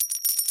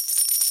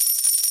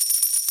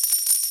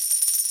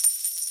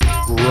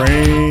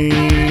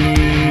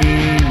Grainmaker.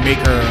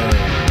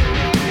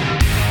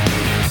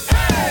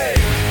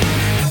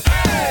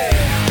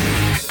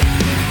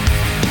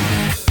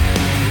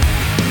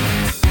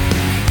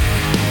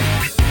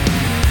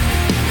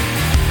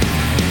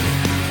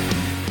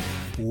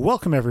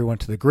 Welcome everyone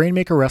to the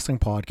Grainmaker Wrestling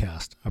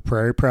Podcast, a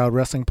Prairie Proud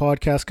wrestling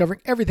podcast covering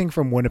everything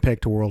from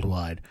Winnipeg to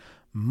worldwide.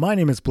 My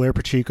name is Blair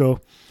Pacheco.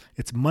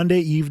 It's Monday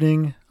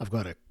evening. I've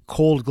got a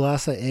cold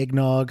glass of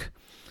eggnog.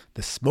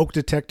 The smoke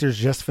detector's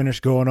just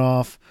finished going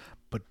off.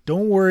 But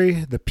don't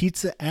worry, the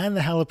pizza and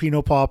the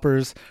jalapeno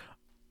poppers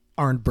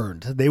aren't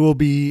burned. They will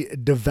be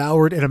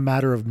devoured in a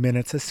matter of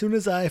minutes as soon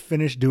as I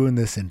finish doing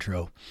this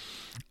intro.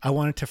 I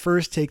wanted to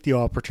first take the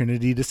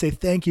opportunity to say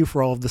thank you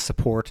for all of the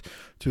support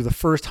through the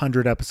first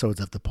 100 episodes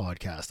of the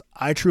podcast.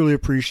 I truly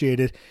appreciate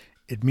it.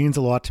 It means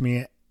a lot to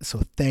me.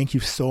 So thank you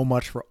so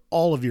much for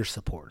all of your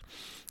support.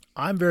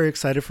 I'm very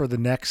excited for the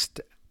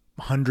next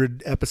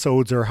 100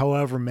 episodes or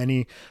however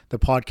many the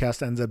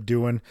podcast ends up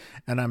doing.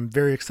 And I'm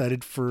very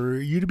excited for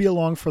you to be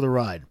along for the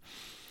ride.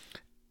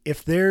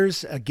 If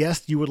there's a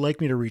guest you would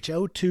like me to reach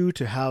out to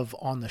have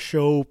on the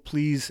show,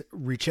 please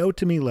reach out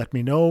to me. Let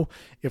me know.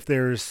 If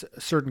there's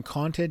certain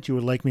content you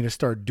would like me to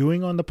start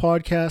doing on the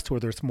podcast,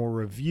 whether it's more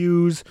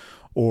reviews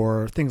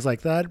or things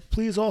like that,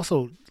 please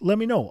also let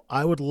me know.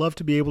 I would love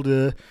to be able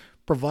to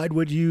provide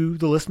what you,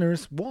 the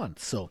listeners, want.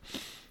 So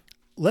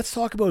let's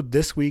talk about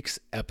this week's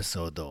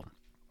episode, though.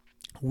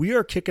 We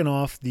are kicking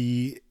off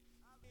the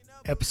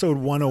episode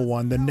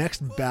 101, the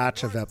next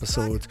batch of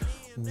episodes,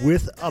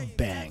 with a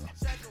bang.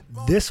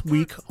 This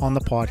week on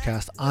the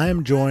podcast, I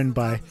am joined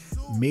by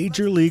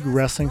Major League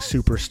Wrestling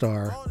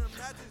superstar,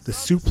 the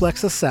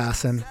Suplex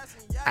Assassin,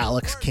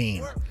 Alex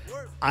Kane.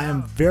 I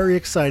am very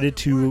excited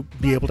to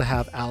be able to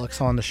have Alex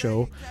on the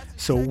show,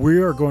 so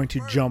we are going to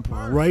jump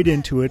right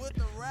into it.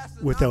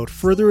 Without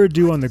further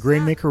ado, on the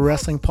Grainmaker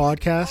Wrestling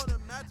Podcast,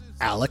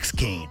 Alex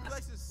Kane.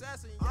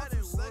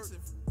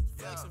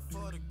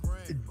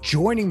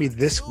 Joining me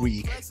this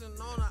week,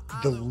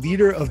 the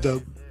leader of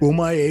the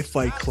Bumaye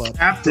Fight Club.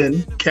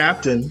 Captain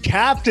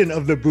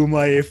of the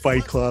Bumaye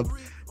Fight Club,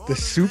 the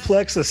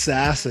Suplex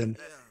Assassin,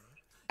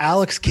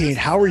 Alex Kane.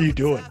 How are you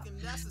doing?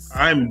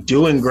 I'm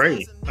doing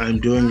great.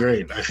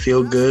 I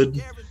feel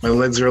good. My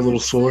legs are a little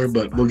sore,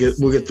 but we'll get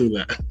through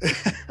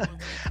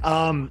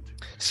that.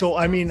 So,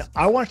 I mean,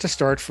 I wanted to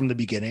start from the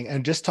beginning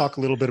and just talk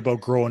a little bit about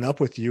growing up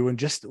with you and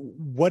just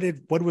what it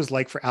was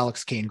like for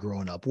Alex Kane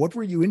growing up. What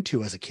were you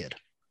into as a kid?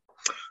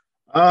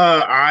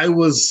 I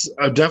was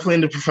definitely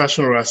into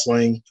professional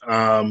wrestling.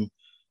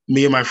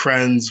 Me and my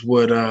friends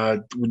would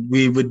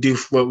do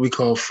what we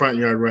call front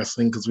yard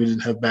wrestling because we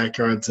didn't have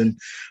backyards in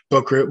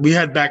Boca. We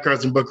had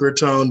backyards in Boca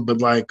Raton, but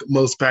like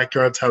most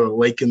backyards had a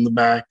lake in the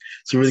back,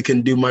 so we really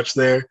couldn't do much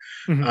there.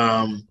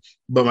 Mm-hmm.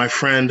 But my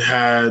friend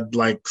had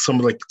like some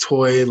like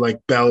toy like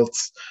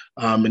belts,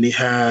 and he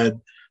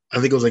had, I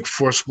think it was like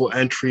Forcible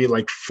Entry,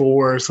 like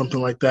 4 or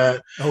something like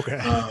that. Okay.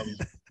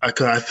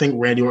 I think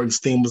Randy Orton's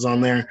theme was on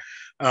there.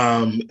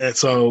 And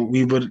so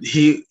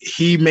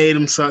he made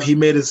himself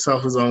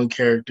his own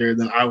character.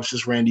 Then I was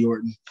just Randy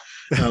Orton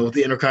with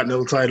the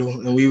Intercontinental title,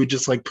 and we would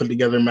just like put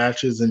together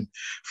matches and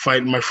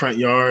fight in my front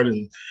yard.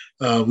 And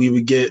we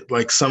would get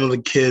like some of the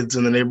kids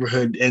in the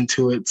neighborhood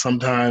into it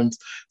sometimes.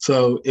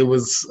 So it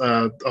was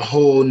a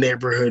whole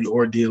neighborhood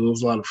ordeal. It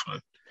was a lot of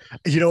fun.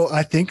 You know,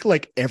 I think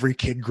like every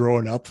kid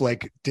growing up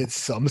like did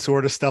some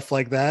sort of stuff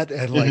like that,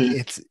 and like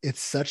it's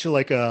such a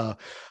like a.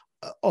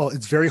 Oh,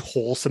 it's very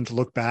wholesome to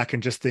look back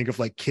and just think of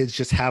like kids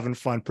just having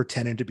fun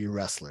pretending to be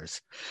wrestlers.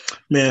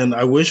 Man,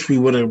 I wish we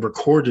would have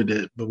recorded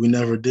it, but we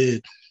never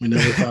did. We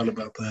never thought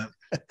about that.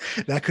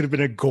 That could have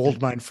been a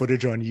goldmine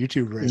footage on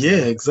YouTube right now.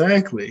 Yeah,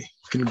 exactly.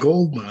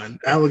 Goldmine.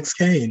 Alex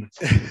Kane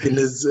in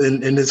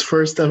his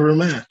first ever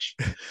match.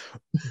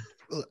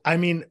 I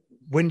mean,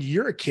 when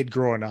you're a kid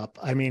growing up,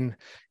 I mean,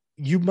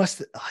 you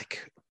must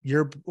like,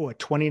 you're what,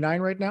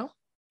 29 right now?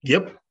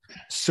 Yep.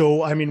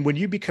 So, I mean, when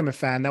you become a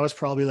fan, that was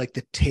probably like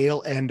the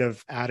tail end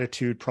of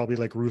Attitude, probably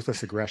like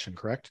Ruthless Aggression,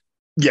 correct?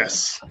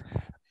 Yes.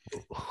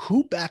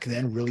 Who back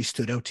then really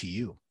stood out to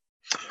you?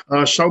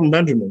 Shelton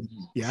Benjamin.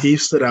 Yeah. He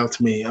stood out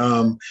to me.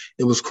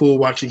 It was cool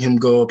watching him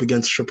go up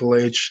against Triple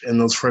H in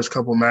those first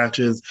couple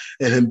matches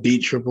and him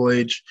beat Triple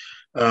H.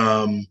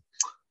 And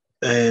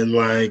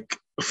like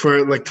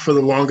for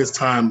the longest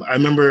time, I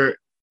remember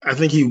I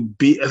think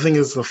it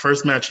was the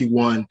first match he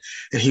won,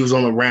 and he was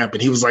on the ramp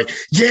and he was like,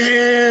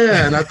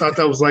 yeah. And I thought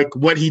that was like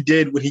what he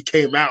did when he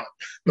came out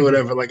or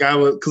whatever. Like I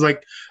would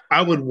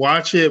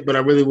watch it, but I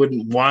really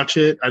wouldn't watch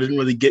it. I didn't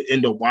really get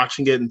into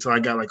watching it until I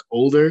got like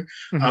older.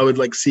 Mm-hmm. I would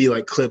like see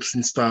like clips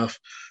and stuff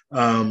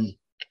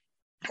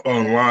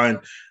online.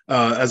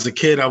 As a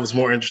kid, I was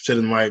more interested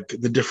in like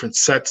the different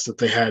sets that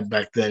they had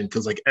back then,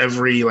 because like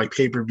every like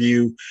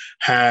pay-per-view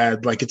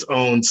had like its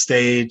own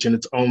stage and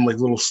its own like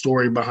little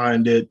story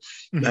behind it.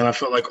 Mm-hmm. And I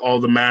felt like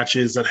all the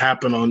matches that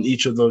happened on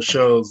each of those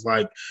shows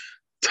like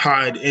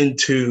tied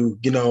into,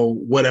 you know,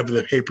 whatever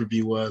the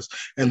pay-per-view was.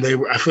 And they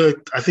were, I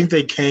think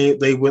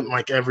they went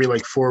like every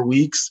like 4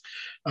 weeks.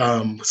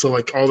 So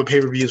like all the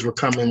pay-per-views were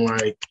coming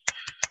like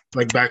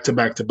like back to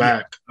back to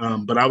back.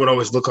 But I would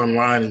always look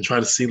online and try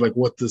to see like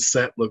what the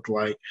set looked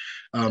like.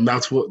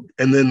 That's what,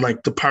 and then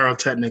like the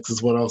pyrotechnics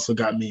is what also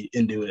got me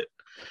into it.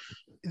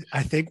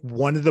 I think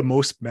one of the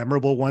most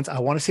memorable ones, I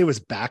want to say, was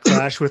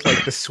Backlash with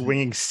like the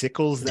swinging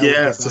sickles.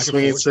 Yes, the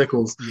swinging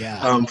sickles.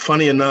 Yeah.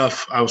 Funny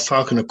enough, I was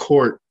talking to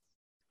Court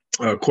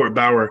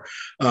Bauer.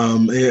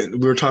 We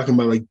were talking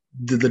about like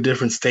the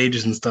different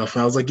stages and stuff,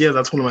 and I was like, "Yeah,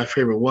 that's one of my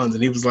favorite ones."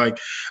 And he was like,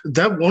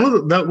 "That one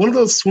of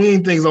those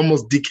swinging things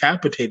almost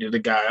decapitated a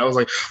guy." I was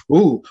like,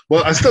 "Ooh,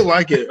 well, I still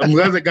like it. I'm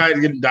glad that guy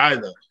didn't die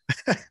though."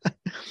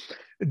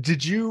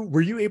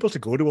 Were you able to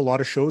go to a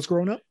lot of shows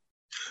growing up?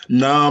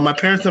 No, my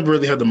parents never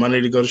really had the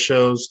money to go to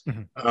shows.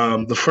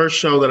 Mm-hmm. The first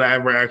show that I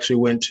ever actually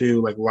went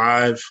to, like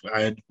live,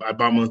 I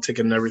bought my own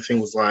ticket and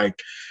everything, was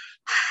like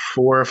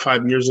 4 or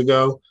 5 years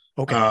ago.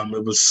 Okay.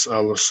 It was a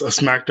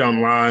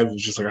SmackDown Live. It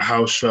was just like a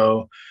house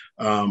show.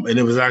 And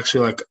it was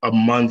actually like a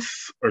month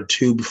or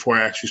two before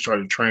I actually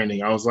started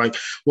training. I was like,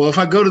 well, if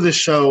I go to this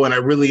show and I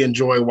really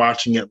enjoy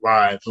watching it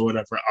live or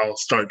whatever, I'll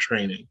start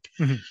training.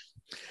 Mm-hmm.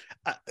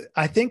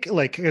 I think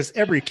like, because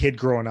every kid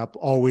growing up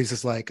always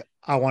is like,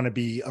 I want to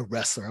be a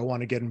wrestler. I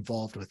want to get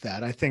involved with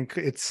that. I think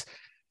it's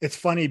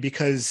funny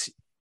because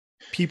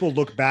people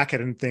look back at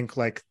it and think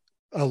like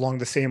along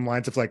the same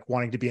lines of like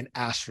wanting to be an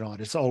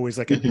astronaut. It's always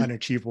like an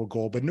unachievable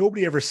goal, but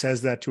nobody ever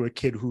says that to a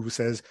kid who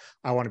says,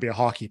 I want to be a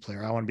hockey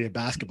player. I want to be a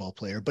basketball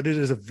player, but it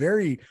is a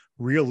very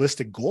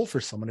realistic goal for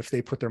someone if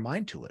they put their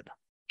mind to it.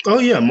 Oh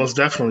yeah, most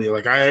definitely.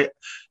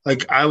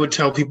 I would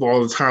tell people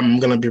all the time, I'm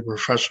going to be a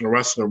professional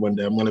wrestler one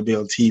day. I'm going to be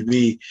on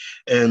TV.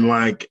 And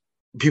like,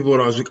 people would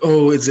always be like,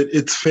 oh,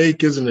 it's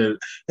fake, isn't it?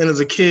 And as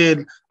a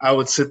kid, I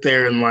would sit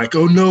there and like,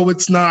 oh no,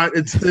 it's not.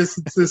 It's this,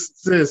 it's this,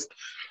 it's this.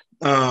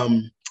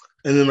 And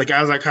then like,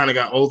 as I kind of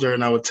got older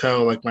and I would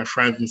tell like my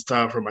friends and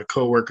stuff or my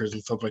coworkers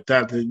and stuff like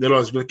that, they'd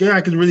always be like, yeah,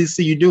 I can really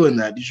see you doing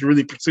that. You should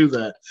really pursue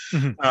that.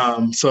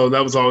 Mm-hmm. So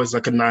that was always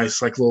like a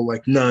nice, like little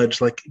like nudge,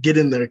 like get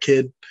in there,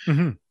 kid.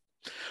 Mm-hmm.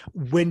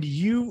 When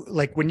you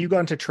got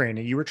into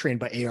training, you were trained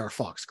by AR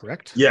Fox,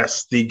 correct?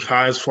 Yes, the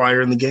highest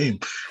flyer in the game.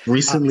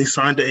 Recently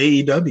signed to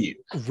AEW,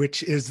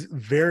 which is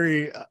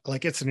very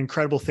like it's an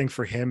incredible thing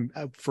for him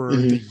for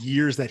the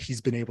years that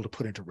he's been able to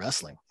put into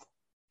wrestling.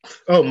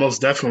 Oh,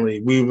 most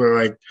definitely. We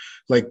were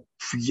like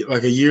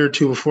a year or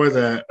two before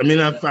that. I mean,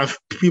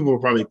 people were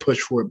probably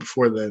pushed for it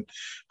before then,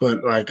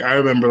 but like I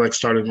remember like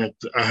starting like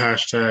a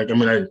hashtag. I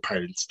mean, I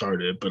probably didn't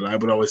start it, but I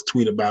would always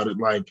tweet about it.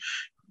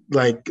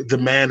 Like the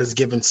man has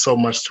given so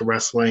much to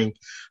wrestling.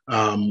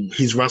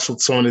 He's wrestled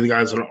so many of the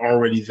guys that are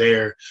already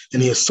there,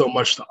 and he has so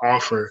much to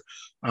offer.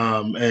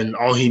 And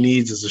all he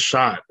needs is a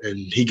shot, and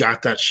he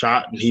got that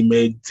shot, and he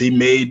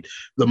made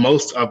the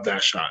most of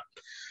that shot.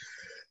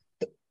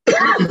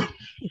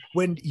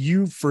 When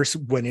you first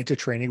went into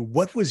training,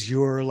 what was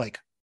your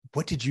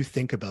what did you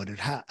think about it?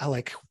 How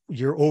like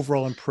your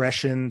overall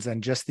impressions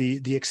and just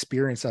the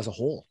experience as a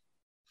whole?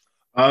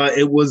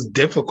 It was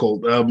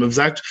difficult.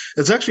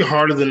 It's actually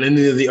harder than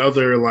any of the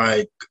other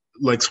like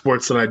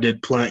sports that I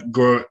did played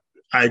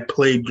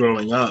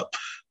growing up.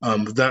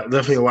 That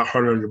definitely a lot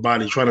harder on your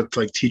body. Trying to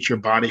like teach your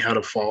body how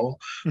to fall,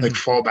 like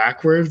fall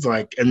backwards,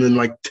 and then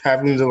like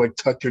having to like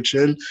tuck your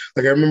chin.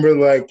 Like I remember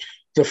like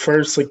the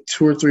first like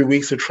 2 or 3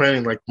 weeks of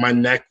training, like my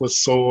neck was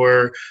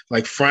sore,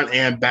 like front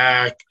and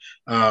back.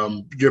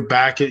 Your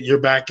back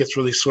gets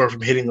really sore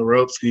from hitting the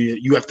ropes.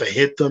 You have to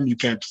hit them. You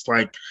can't just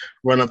like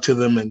run up to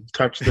them and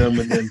touch them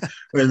and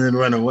then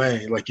run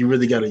away. Like you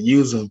really got to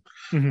use them.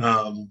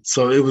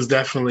 So it was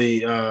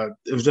definitely a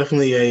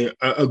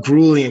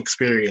grueling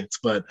experience,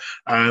 but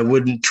I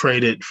wouldn't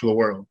trade it for the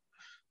world.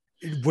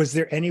 Was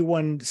there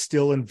anyone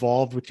still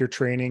involved with your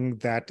training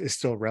that is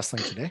still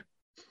wrestling today?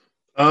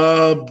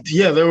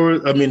 Yeah, there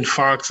were. I mean,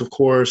 Fox, of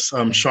course.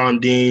 Sean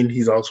Dean,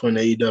 he's also in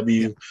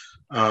AEW.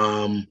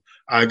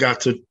 I got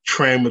to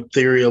train with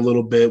Theory a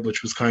little bit,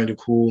 which was kind of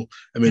cool.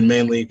 I mean,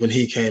 mainly when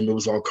he came, it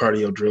was all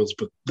cardio drills,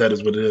 but that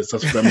is what it is.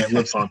 That's what that man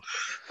lives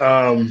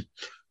on.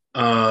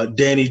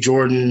 Danny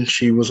Jordan,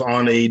 she was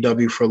on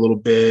AEW for a little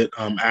bit.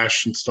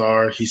 Ashton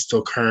Starr, he's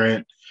still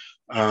current.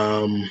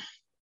 I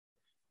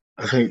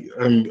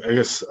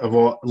guess of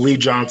all, Lee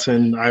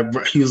Johnson,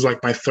 he was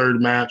like my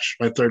third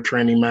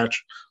training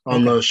match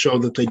on the show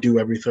that they do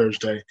every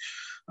Thursday.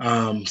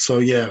 So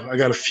yeah, I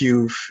got a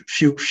few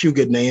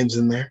good names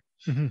in there.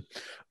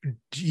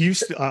 You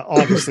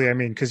obviously, I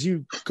mean, because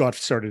you got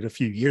started a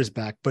few years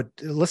back, but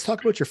let's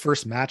talk about your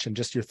first match and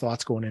just your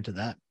thoughts going into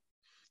that.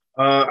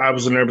 I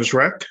was a nervous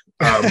wreck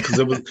because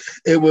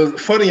it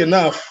was funny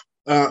enough.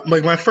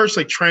 Like my first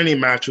like training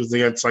match was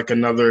against like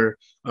another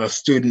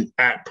student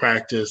at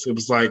practice. It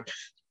was like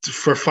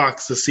for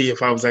Fox to see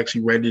if I was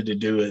actually ready to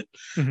do it.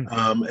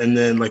 And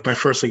then like my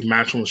first like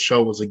match on the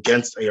show was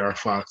against AR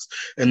Fox,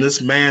 and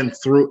this man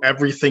threw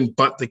everything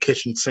but the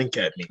kitchen sink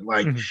at me.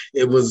 Like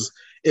it was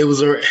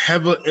a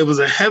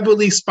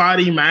heavily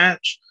spotty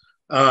match.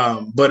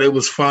 But it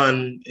was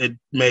fun. It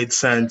made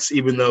sense,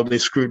 even though they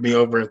screwed me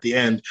over at the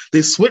end.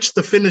 They switched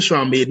the finish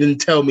on me. It didn't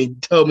tell me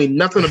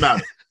nothing about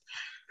it.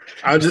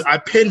 I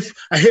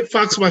hit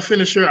Fox with my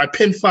finisher, I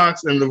pin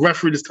Fox, and the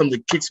referee just comes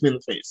and kicks me in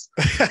the face.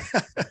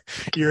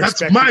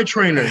 That's my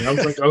trainer. I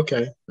was like,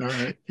 okay, all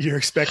right. You're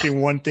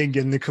expecting one thing,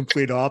 getting the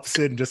complete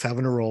opposite, and just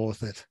having to roll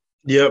with it.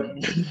 Yep,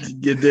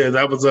 you did.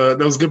 That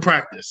was good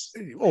practice.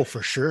 Oh,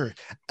 for sure.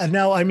 And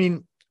now, I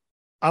mean,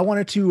 I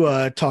wanted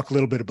to talk a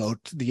little bit about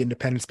the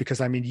independents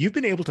because, I mean, you've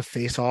been able to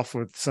face off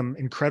with some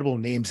incredible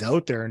names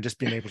out there and just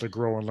being able to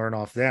grow and learn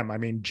off them. I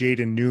mean,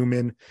 Jaden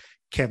Newman,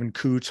 Kevin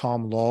Koo,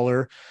 Tom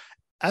Lawler.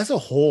 As a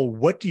whole,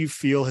 what do you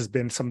feel has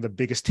been some of the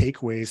biggest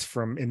takeaways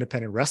from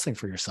independent wrestling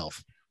for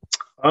yourself?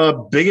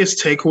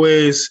 Biggest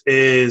takeaways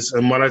is,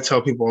 and what I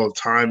tell people all the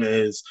time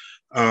is,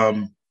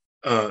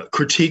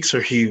 critiques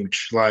are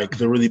huge. Like,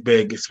 they're really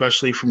big,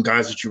 especially from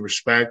guys that you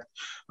respect,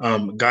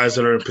 guys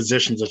that are in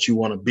positions that you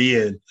want to be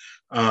in,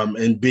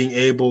 and being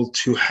able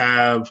to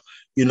have,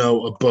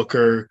 a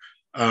booker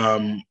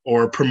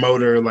or a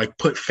promoter like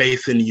put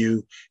faith in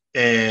you.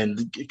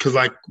 And because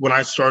like when I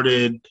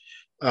actually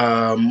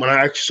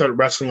started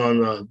wrestling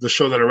on the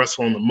show that I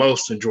wrestle on the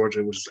most in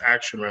Georgia, which is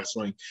Action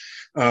Wrestling.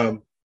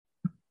 Matt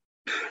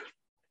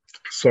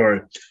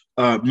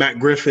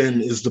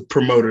Griffin is the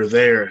promoter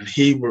there, and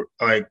he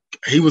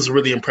was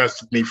really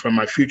impressed with me from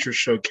my Future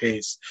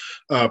Showcase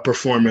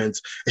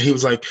performance. And he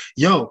was like,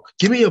 "Yo,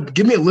 give me a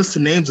list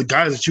of names of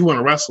guys that you want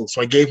to wrestle."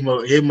 So I gave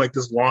him like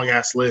this long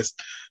ass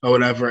list or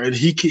whatever, and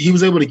he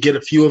was able to get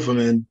a few of them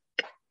in.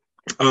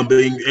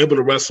 Being able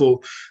to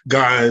wrestle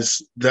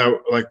guys that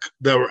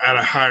were at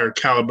a higher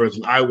caliber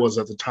than I was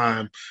at the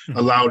time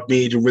allowed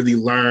me to really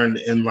learn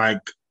and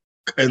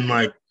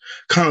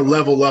kind of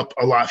level up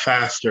a lot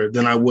faster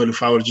than I would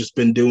if I would have just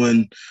been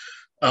doing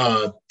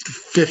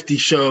 50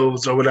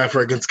 shows or whatever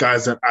against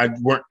guys that I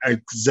weren't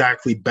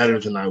exactly better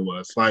than I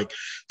was. Like,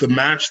 the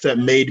match that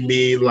made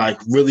me like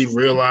really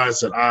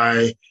realize that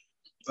I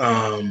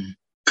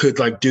could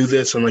like do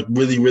this and like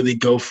really, really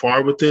go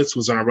far with this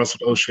was when I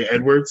wrestled O'Shea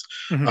Edwards,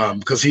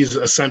 because he's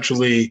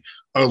essentially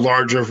a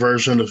larger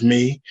version of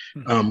me,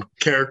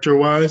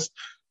 character-wise.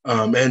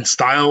 And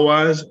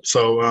style-wise,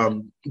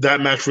 so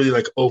that match really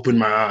like opened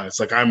my eyes.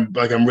 I'm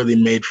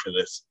really made for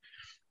this.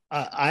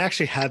 I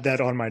actually had that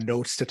on my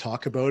notes to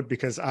talk about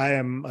because I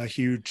am a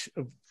huge.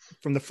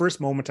 From the first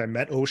moment I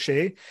met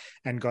O'Shea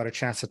and got a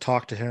chance to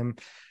talk to him,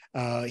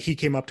 he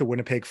came up to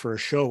Winnipeg for a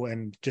show,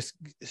 and just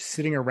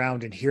sitting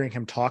around and hearing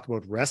him talk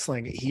about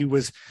wrestling,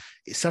 he's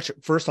such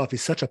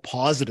a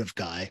positive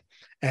guy.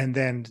 And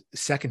then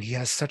second, he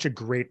has such a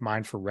great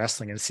mind for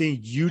wrestling, and seeing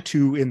you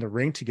two in the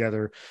ring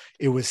together,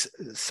 it was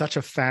such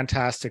a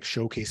fantastic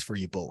showcase for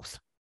you both.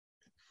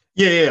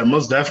 Yeah,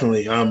 most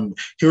definitely.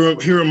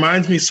 He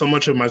reminds me so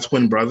much of my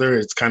twin brother.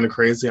 It's kind of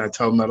crazy. I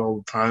tell him that all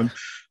the time.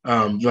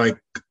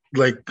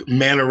 Like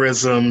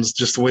mannerisms,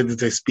 just the way that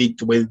they speak,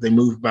 the way that they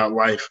move about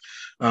life.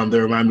 They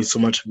remind me so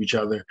much of each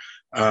other.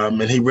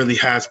 And he really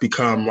has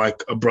become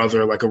like a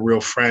brother, like a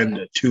real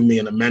friend to me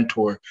and a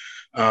mentor.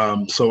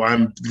 So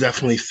I'm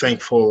definitely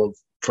thankful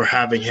for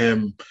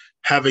having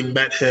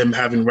met him,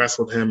 having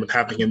wrestled him, and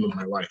having him in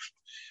my life.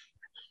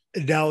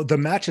 Now the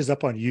match is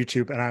up on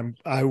YouTube, and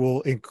I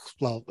will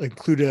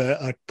include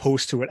a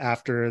post to it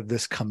after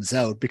this comes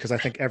out because I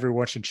think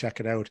everyone should check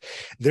it out.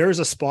 There's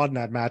a spot in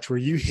that match where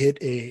you hit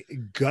a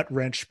gut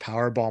wrench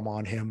powerbomb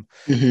on him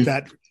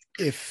that,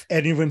 if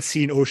anyone's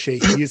seen O'Shea,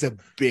 he is a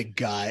big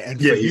guy, and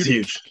he's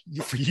huge.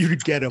 For you to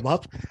get him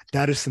up,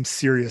 that is some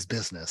serious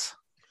business.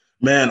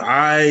 Man,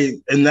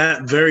 in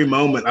that very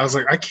moment, I was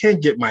like, I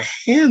can't get my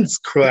hands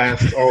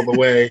clasped all the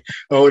way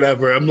or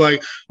whatever. I'm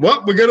like,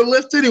 well, we're gonna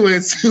lift anyway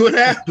and see what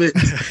happens,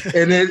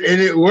 and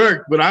it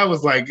worked. But I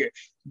was like,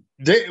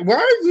 why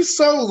are you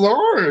so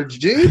large,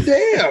 dude?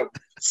 Damn,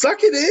 suck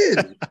it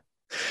in.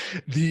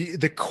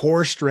 The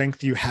core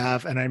strength you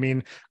have, and I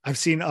mean, I've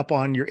seen up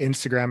on your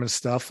Instagram and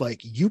stuff,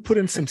 like you put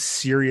in some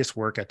serious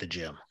work at the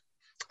gym.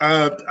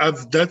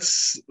 That's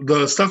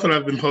the stuff that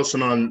I've been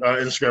posting on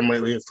Instagram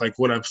lately. It's like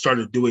what I've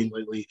started doing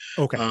lately,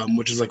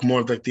 which is like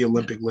more of like the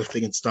Olympic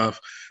lifting and stuff.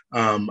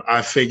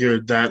 I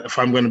figured that if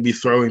I'm going to be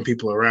throwing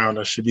people around,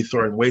 I should be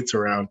throwing weights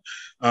around.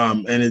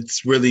 And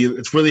it's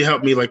really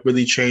helped me like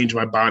really change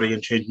my body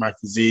and change my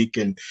physique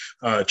and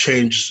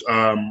change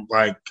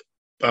my,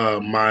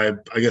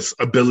 I guess,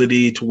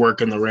 ability to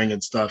work in the ring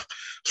and stuff.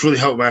 It's really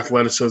helped my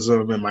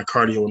athleticism and my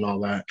cardio and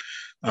all that.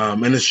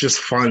 And it's just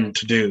fun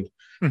to do.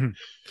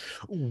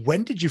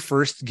 When did you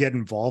first get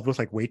involved with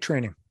like weight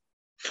training?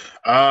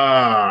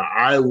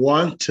 I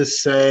want to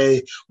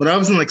say when I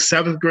was in like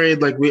 7th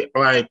grade,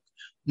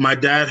 my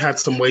dad had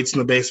some weights in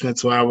the basement,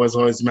 so I was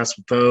always mess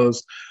with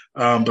those.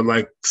 But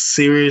like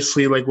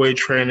seriously, like weight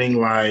training,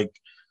 like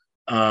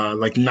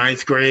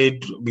 9th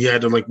grade, we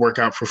had to like work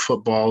out for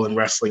football and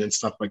wrestling and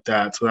stuff like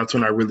that. So that's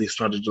when I really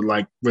started to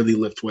like really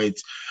lift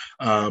weights.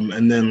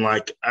 And then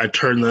like I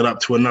turned that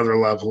up to another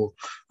level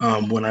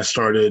when I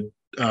started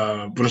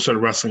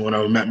wrestling, when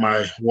I met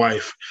my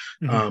wife,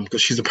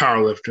 because she's a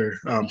power lifter.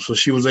 So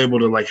she was able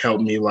to like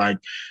help me like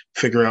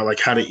figure out like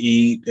how to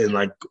eat and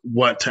like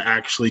what to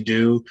actually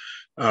do.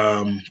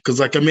 Because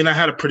like, I mean, I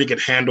had a pretty good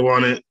handle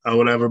on it or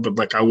whatever, but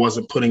like I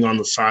wasn't putting on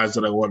the size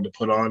that I wanted to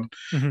put on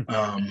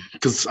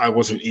because I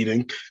wasn't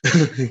eating.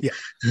 Yeah.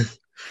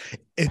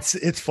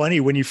 It's funny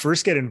when you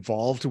first get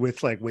involved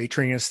with like weight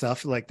training and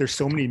stuff, like there's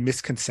so many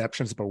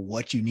misconceptions about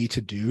what you need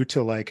to do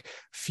to like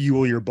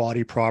fuel your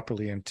body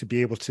properly and to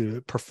be able to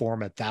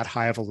perform at that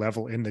high of a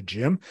level in the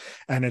gym.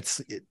 And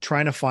it's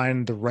trying to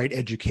find the right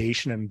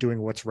education and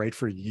doing what's right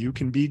for you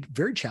can be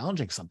very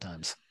challenging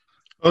sometimes.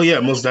 Oh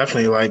yeah, most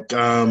definitely. Like,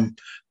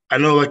 I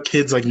know like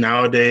kids like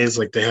nowadays,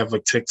 like they have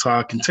like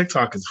TikTok, and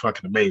TikTok is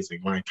fucking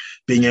amazing. Like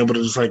being able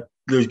to just like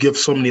give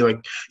so many,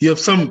 like you have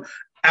some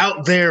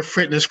out there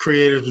fitness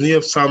creators, and you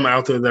have some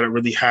out there that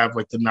really have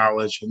like the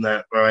knowledge and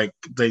that like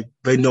they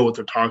know what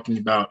they're talking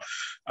about,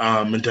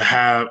 and to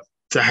kind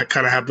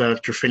of have that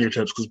at your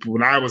fingertips. Because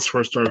when I was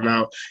first started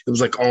out, it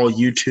was like all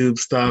YouTube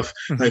stuff.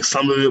 Like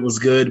some of it was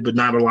good, but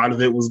not a lot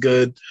of it was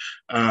good.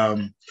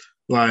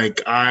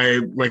 Like I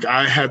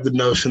had the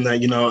notion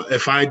that, you know,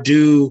 if I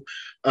do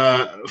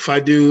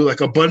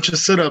like a bunch of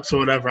sit-ups or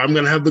whatever, I'm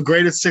gonna have the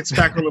greatest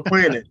six-pack on the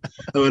planet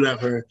or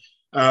whatever.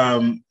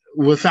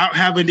 Without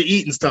having to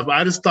eat and stuff.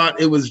 I just thought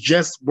it was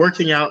just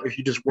working out. If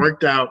you just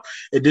worked out,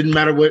 it didn't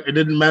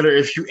matter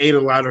if you ate a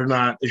lot or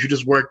not. If you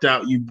just worked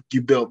out, you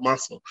built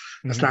muscle.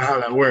 That's not how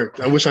that worked.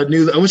 I wish I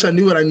knew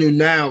what I knew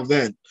now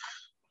then.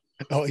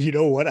 Oh, you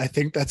know what? I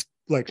think that's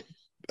like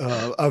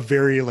a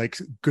very like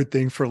good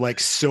thing for like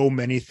so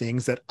many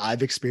things that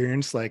I've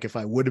experienced. Like if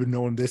I would have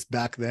known this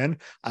back then,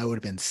 I would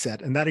have been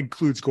set. And that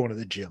includes going to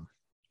the gym.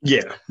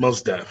 Yeah,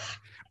 most def.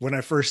 When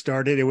I first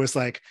started, it was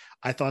like,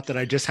 I thought that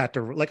I just had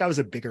to, like, I was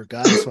a bigger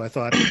guy. So I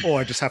thought, oh,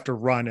 I just have to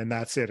run and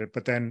that's it.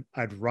 But then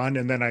I'd run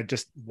and then I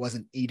just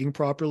wasn't eating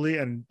properly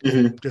and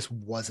it just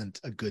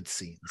wasn't a good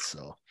scene.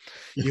 So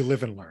you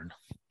live and learn.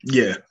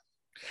 Yeah.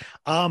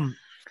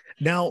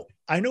 Now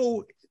I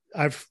know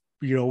I've,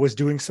 was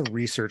doing some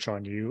research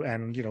on you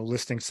and,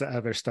 listening to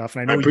other stuff.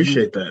 And I know I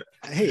appreciate that.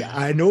 Hey,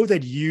 I know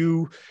that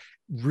you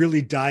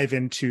really dive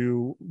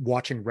into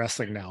watching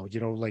wrestling now,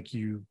 like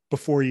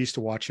before you used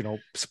to watch,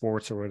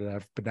 sports or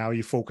whatever, but now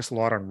you focus a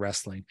lot on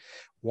wrestling,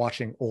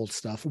 watching old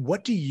stuff.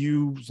 What do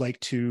you like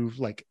to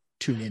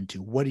tune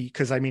into?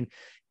 Because I mean,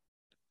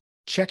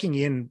 checking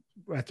in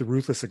at the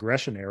Ruthless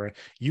Aggression era,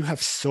 you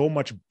have so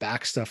much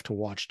back stuff to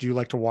watch. Do you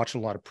like to watch a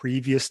lot of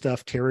previous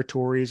stuff,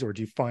 territories, or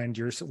do you find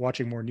you're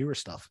watching more newer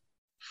stuff?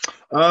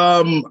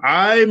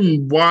 I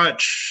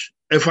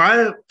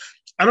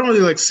don't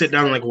really like sit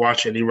down and like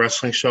watch any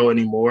wrestling show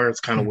anymore. It's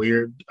kind of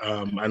weird.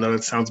 I know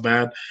that sounds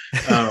bad.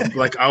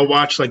 Like I'll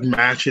watch like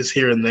matches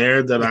here and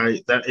there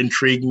that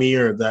intrigue me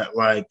or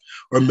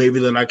maybe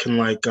that I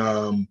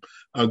can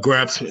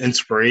grab some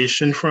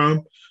inspiration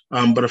from.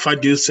 But if I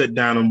do sit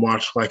down and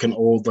watch like an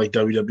old like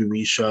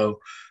WWE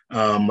show,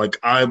 like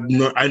I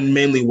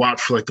mainly watch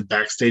for like the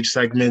backstage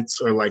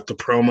segments or like the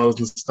promos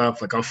and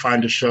stuff. Like I'll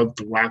find a show that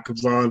The Rock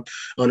is on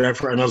or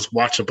whatever, and I'll just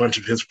watch a bunch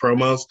of his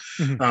promos.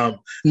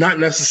 Not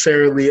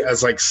necessarily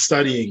as like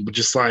studying, but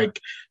just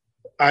like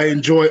I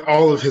enjoy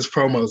all of his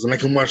promos, and I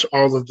can watch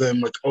all of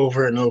them like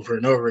over and over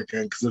and over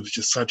again because it was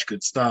just such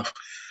good stuff.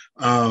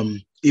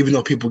 Even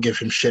though people give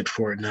him shit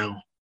for it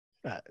now.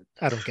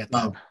 I don't get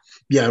that.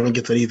 Yeah, I don't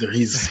get that either.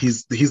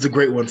 He's the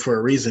great one for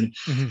a reason.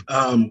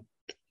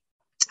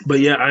 But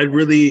yeah, I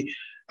really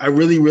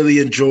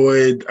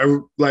enjoyed.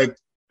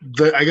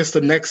 I guess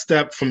the next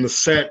step from the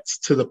sets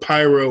to the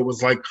pyro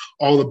was like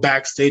all the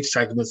backstage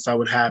segments that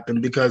would happen,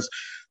 because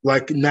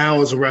like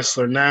now as a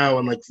wrestler now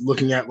and like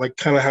looking at like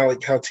kind of how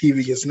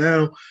TV is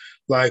now,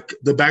 like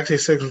the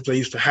backstage segments they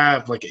used to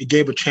have, like it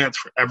gave a chance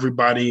for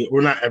everybody,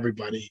 or not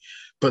everybody,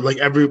 but like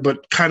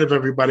but kind of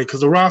everybody,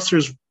 because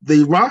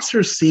the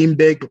rosters seem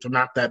big, but they're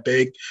not that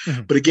big.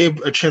 But it gave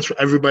a chance for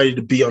everybody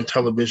to be on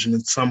television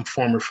in some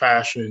form or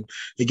fashion.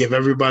 It gave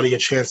everybody a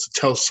chance to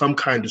tell some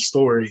kind of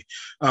story.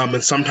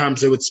 And sometimes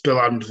they would spill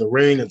out into the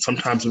ring, and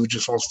sometimes it would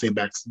just all stay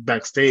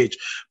backstage.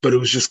 But it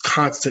was just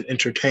constant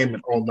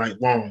entertainment all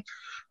night long.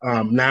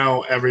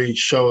 Now every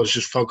show is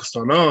just focused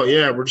on, oh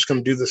yeah, we're just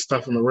going to do this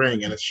stuff in the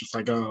ring. And it's just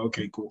like, oh,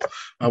 okay, cool.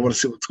 I want to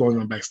see what's going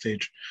on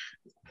backstage.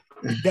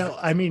 Now,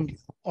 I mean,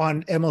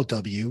 on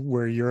MLW,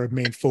 where you're a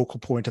main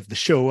focal point of the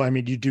show, I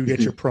mean, you do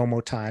get your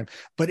promo time,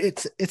 but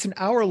it's an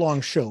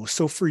hour-long show.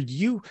 So for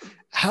you,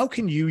 how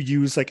can you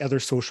use like other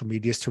social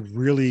medias to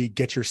really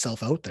get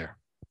yourself out there?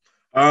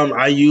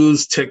 I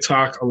use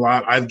TikTok a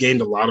lot. I've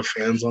gained a lot of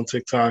fans on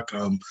TikTok.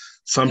 I've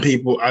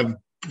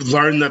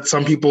learned that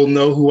some people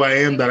know who I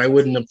am that I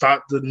wouldn't have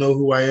thought to know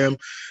who I am.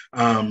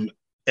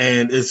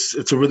 And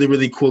it's a really,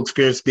 really cool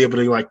experience to be able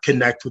to like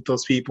connect with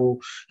those people.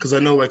 Cause I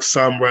know like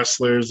some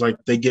wrestlers, like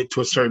they get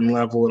to a certain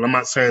level, and I'm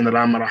not saying that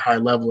I'm at a high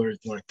level or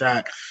anything like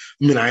that.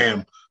 I mean, I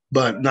am,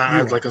 but not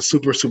at like a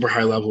super, super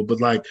high level,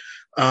 but like,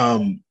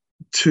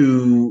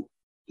 to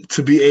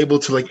be able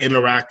to like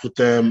interact with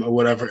them or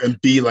whatever, and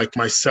be like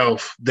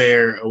myself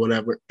there or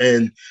whatever.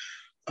 And,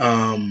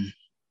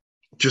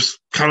 just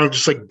kind of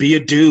just like be a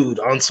dude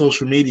on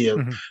social media.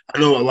 Mm-hmm. I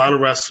know a lot of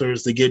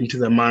wrestlers, they get into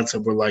that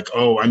mindset where like,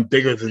 oh, I'm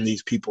bigger than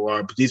these people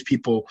are, but these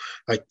people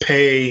like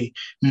pay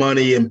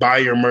money and buy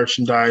your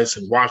merchandise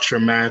and watch your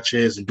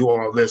matches and do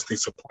all this. They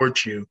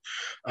support you.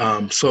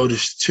 So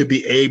to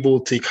be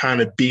able to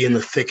kind of be in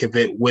the thick of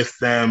it with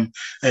them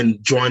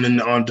and join in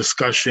on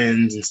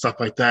discussions and stuff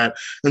like that,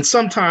 and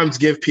sometimes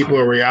give people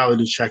a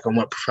reality check on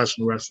what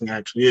professional wrestling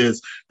actually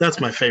is,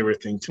 that's my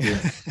favorite thing to do.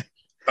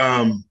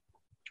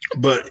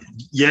 But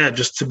yeah,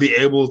 just to be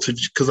able to,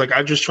 because like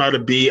I just try to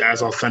be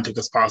as authentic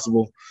as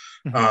possible.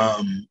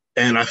 And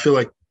I feel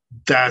like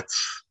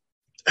that's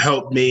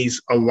helped me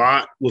a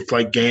lot with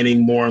like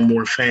gaining more and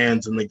more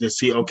fans, and like to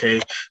see,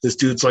 okay, this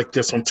dude's like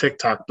this on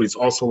TikTok, but he's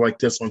also like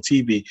this on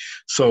TV.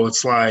 So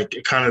it's like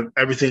it kind of,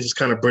 everything just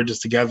kind of bridges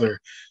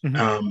together.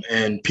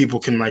 And people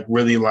can like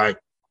really like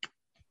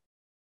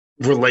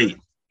relate.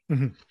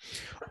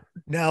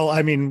 Now,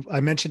 I mean, I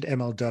mentioned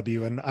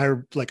MLW, and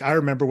I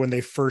remember when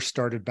they first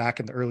started back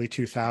in the early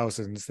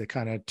 2000s, they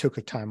kind of took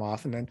a time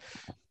off. And then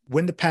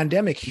when the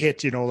pandemic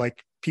hit, you know,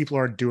 like people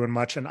aren't doing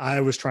much, and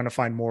I was trying to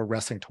find more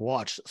wrestling to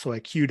watch. So I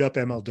queued up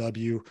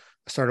MLW,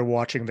 started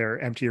watching their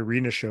empty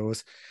arena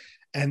shows.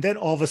 And then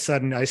all of a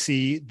sudden I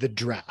see the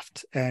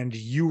draft, and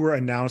you were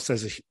announced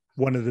as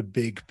one of the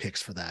big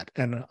picks for that.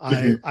 And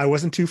I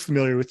wasn't too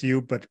familiar with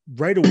you, but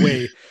right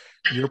away,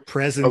 your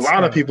presence. A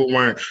lot of people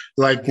weren't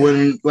like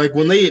when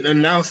they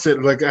announced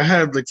it, like I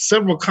had like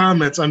several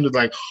comments under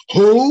like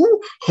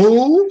who,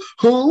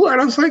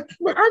 and I was like,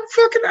 but I'm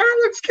fucking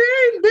Alex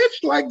Kane,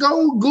 bitch. Like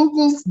go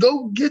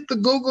get the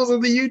Googles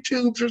and the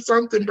YouTubes or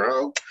something,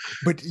 bro.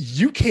 But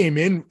you came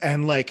in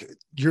and like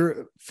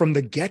you're from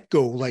the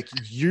get-go, like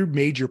you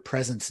made your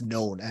presence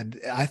known, and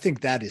I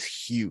think that is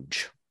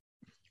huge.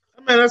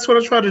 Man, that's what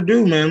I try to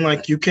do, man.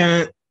 Like you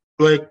can't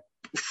like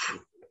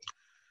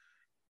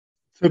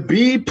to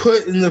be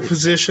put in the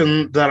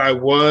position that I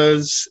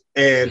was,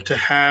 and to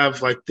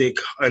have like the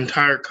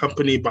entire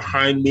company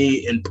behind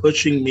me and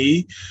pushing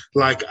me,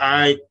 like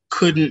I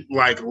couldn't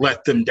like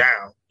let them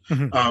down.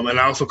 And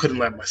I also couldn't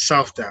let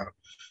myself down.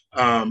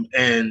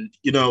 And,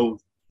 you know,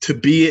 to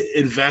be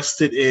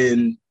invested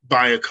in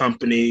by a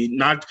company,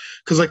 not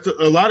because like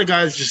a lot of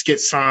guys just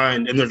get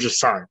signed and they're just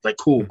signed, like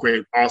cool,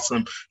 great,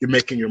 awesome, you're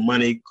making your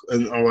money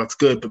and all that's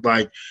good, but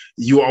like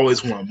you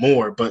always want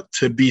more. But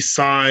to be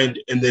signed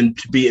and then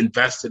to be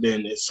invested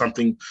in is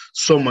something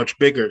so much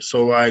bigger.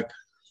 So like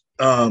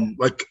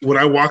when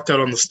I walked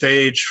out on the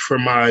stage for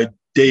my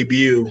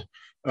debut,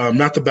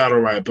 not the battle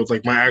riot, but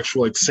like my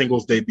actual like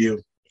singles debut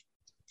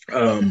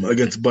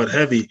against Bud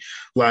Heavy,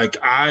 like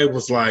I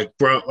was like,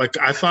 bro, like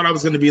I thought I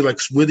was going to be like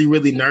really,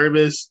 really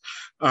nervous.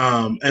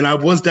 And I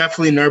was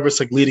definitely nervous,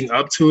 like leading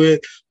up to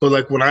it. But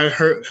like when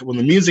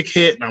the music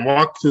hit and I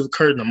walked through the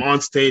curtain, I'm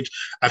on stage,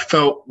 I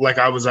felt like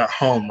I was at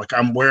home, like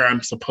I'm where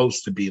I'm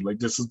supposed to be. Like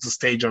this is the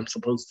stage I'm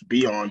supposed to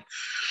be on.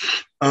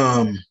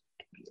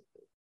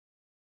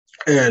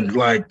 And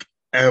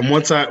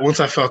once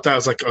I felt that, I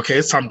was like, okay,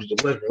 it's time to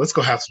deliver. Let's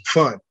go have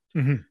some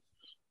fun.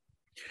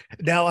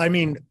 Now, I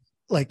mean,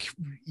 like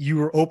you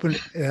were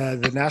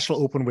the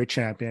national open weight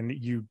champion.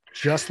 You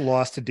just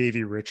lost to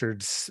Davey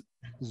Richards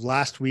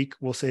last week,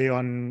 we'll say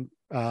on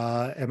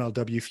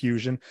MLW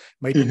Fusion.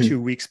 Might be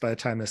 2 weeks by the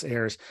time this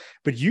airs,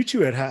 but you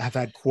two have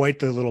had quite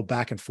the little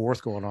back and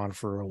forth going on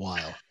for a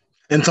while.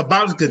 And it's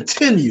about to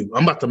continue.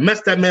 I'm about to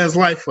mess that man's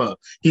life up.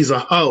 He's a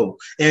hoe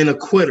and a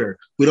quitter.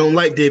 We don't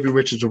like Davey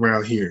Richards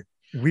around here.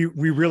 We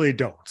really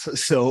don't.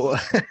 So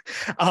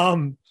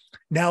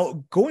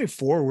now going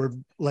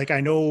forward, like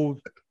I know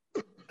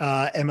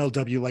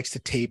MLW likes to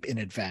tape in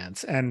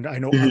advance, and I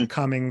know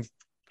upcoming,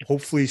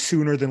 hopefully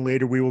sooner than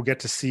later, we will get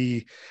to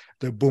see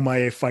the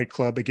Bumaye Fight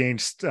Club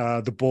against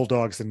the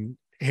Bulldogs and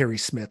Harry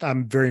Smith.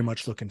 I'm very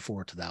much looking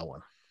forward to that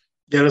one.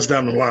 Yeah, that's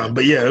down the line.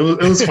 But yeah, it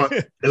was fun.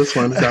 It was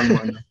fun. It's down the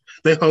line.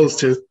 They hoes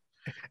too.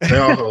 They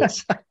all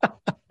hoes.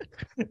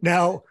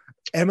 Now,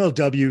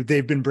 MLW,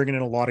 they've been bringing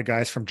in a lot of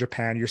guys from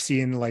Japan. You're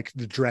seeing like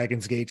the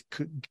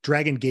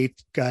Dragon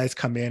Gate guys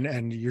come in,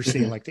 and you're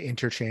seeing like the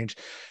interchange.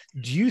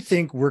 Do you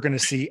think we're going to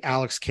see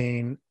Alex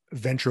Kane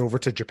venture over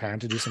to Japan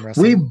to do some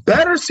wrestling? We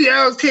better see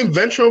Alex Kane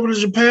venture over to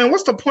Japan.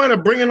 What's the point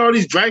of bringing all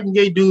these Dragon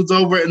Gate dudes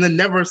over and then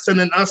never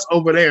sending us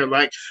over there?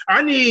 Like,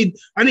 I need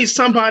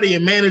somebody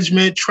in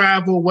management,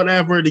 travel,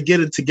 whatever, to get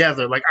it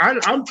together. Like,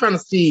 I'm trying to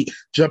see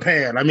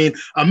Japan. I mean,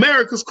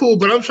 America's cool,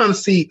 but I'm trying to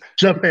see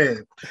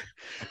Japan.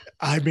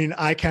 I mean,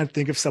 I can't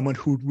think of someone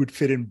who would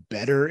fit in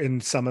better in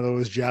some of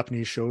those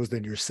Japanese shows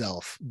than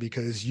yourself,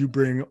 because you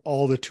bring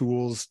all the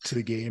tools to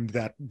the game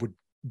that would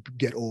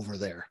get over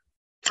there.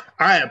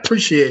 I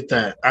appreciate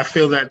that. I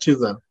feel that too,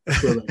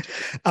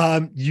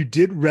 though. You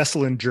did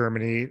wrestle in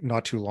Germany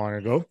not too long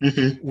ago.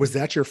 Was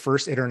that your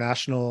first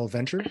international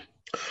venture?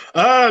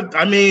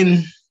 I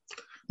mean,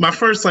 my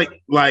first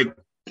like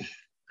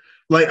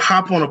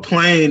hop on a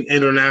plane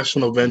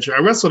international venture. I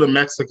wrestled in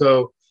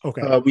Mexico.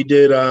 Okay. We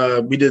did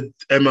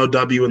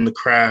MLW in the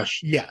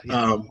Crash. Yeah.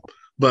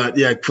 But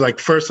yeah, like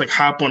first, like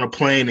hop on a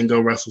plane and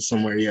go wrestle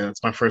somewhere. Yeah,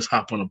 it's my first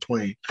hop on a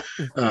plane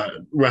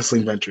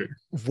wrestling venture.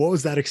 What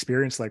was that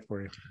experience like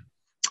for you?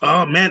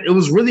 Oh man, it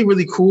was really,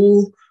 really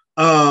cool.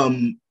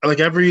 Like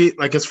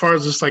as far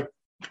as just like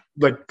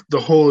the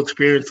whole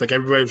experience, like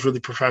everybody was really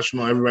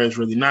professional, everybody was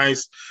really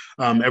nice.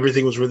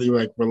 Everything was really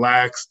like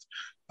relaxed.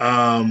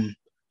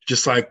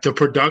 Just like the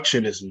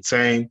production is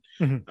insane.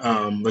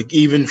 Mm-hmm. Like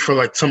even for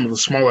like some of the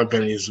smaller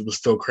venues, it was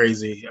still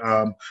crazy.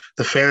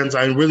 The fans,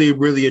 I really,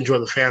 really enjoy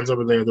the fans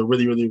over there. They're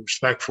really, really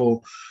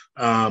respectful.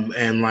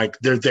 And like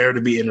they're there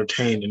to be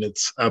entertained, and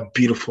it's a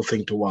beautiful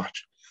thing to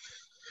watch.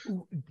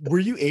 Were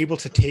you able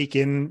to take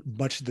in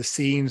much of the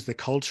scenes, the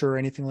culture, or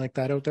anything like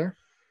that out there?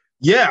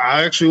 Yeah,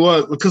 I actually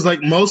was, because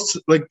like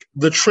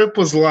the trip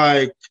was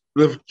like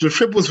the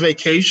trip was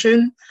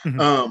vacation.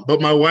 Mm-hmm. But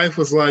my wife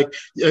was like,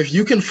 if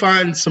you can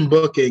find some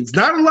bookings,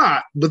 not a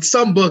lot, but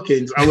some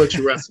bookings, I'll let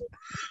you wrestle.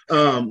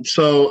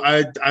 So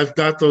I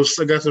got those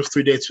 3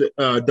 dates with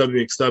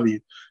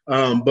WXW.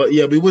 But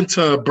yeah, we went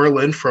to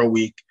Berlin for a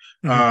week.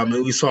 Mm-hmm.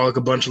 And we saw like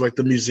a bunch of like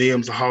the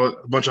museums, a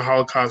bunch of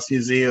Holocaust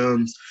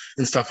museums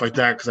and stuff like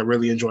that, because I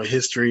really enjoy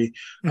history.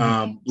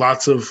 Mm-hmm.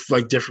 Lots of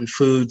like different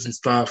foods and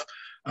stuff.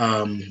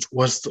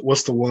 What's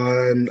the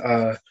one?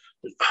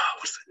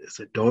 Is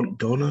it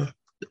Dona?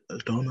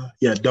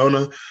 Yeah,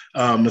 Dona.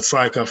 It's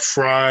like a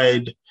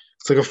fried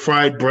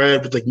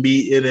bread with like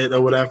meat in it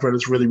or whatever, and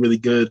it's really, really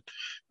good.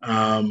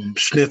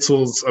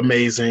 Schnitzel's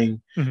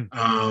amazing.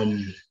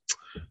 Mm-hmm.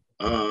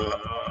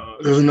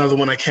 There's another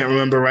one I can't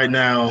remember right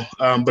now,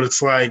 but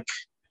it's like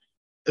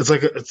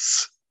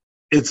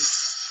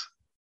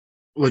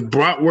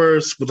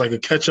bratwurst with like a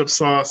ketchup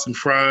sauce and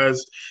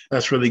fries.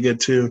 That's really good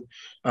too.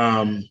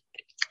 I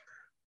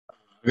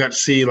got to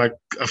see like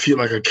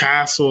a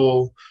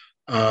castle.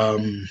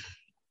 I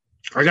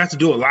got to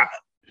do a lot.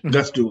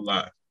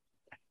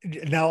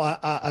 Now,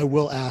 I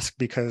will ask,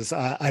 because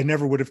I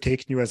never would have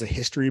taken you as a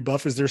history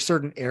buff. Is there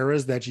certain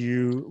eras that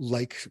you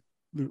like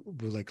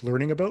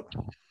learning about?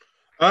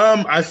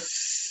 I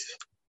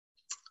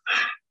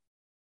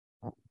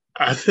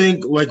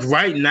think like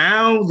right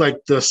now,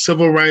 like the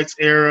civil rights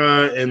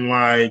era, and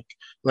like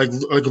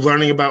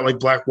learning about like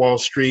Black Wall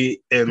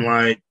Street and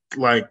like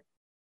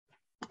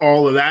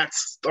all of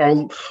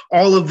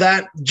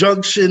that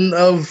junction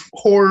of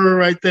horror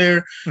right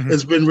there. Mm-hmm.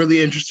 Has been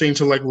really interesting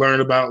to like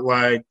learn about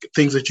like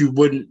things that you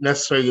wouldn't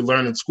necessarily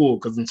learn in school,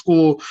 because in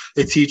school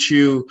they teach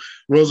you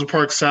Rosa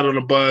Parks sat on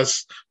a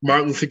bus,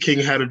 Martin Luther King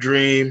had a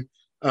dream,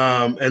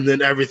 and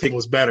then everything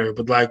was better.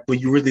 But like when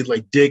you really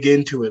like dig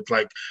into it,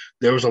 like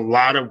there was a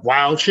lot of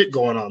wild shit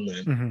going on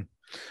then. Mm-hmm.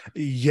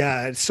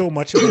 Yeah, so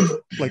much of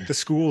it, like the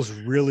schools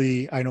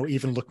really, I know,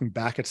 even looking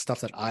back at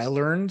stuff that I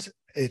learned,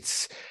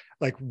 it's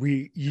like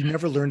you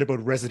never learned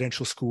about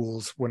residential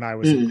schools when I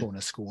was in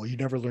Kona school. You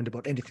never learned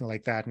about anything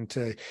like that. And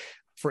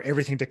for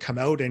everything to come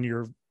out, and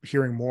you're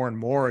hearing more and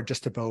more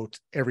just about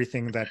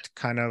everything that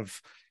kind of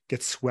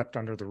gets swept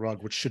under the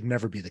rug, which should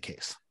never be the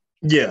case.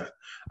 Yeah.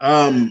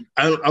 I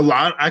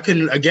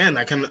can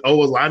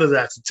owe a lot of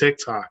that to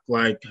TikTok.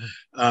 Like,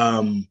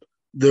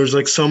 there's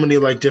like so many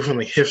like different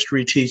like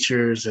history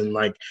teachers and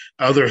like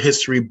other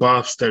history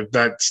buffs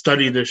that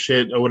study this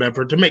shit or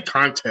whatever to make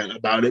content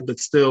about it, but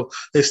still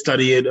they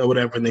study it or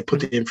whatever, and they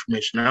put the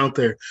information out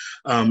there.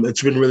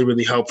 It's been really,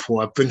 really helpful.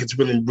 I think it's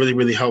been really,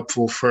 really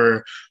helpful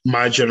for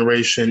my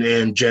generation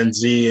and Gen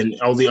Z and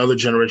all the other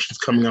generations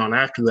coming on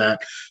after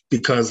that,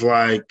 because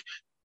like,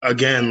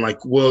 again, like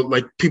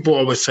people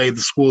always say the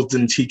schools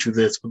didn't teach you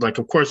this, but like,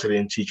 of course they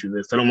didn't teach you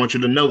this. They don't want you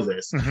to know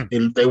this. Mm-hmm.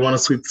 And they want to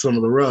sweep some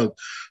of the rug.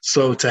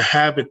 So to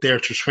have it there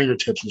at your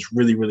fingertips is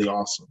really, really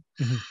awesome.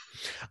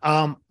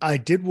 Mm-hmm. I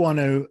did want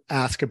to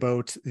ask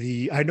about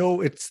I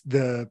know it's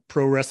the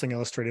Pro Wrestling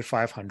Illustrated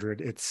 500.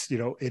 It's,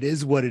 it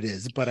is what it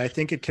is, but I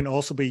think it can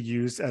also be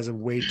used as a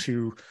way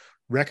to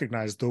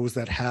recognize those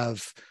that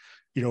have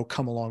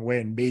come a long way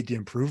and made the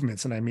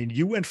improvements. And I mean,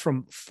 you went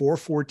from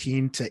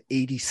 414 to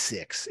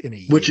 86 in a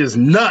year, which is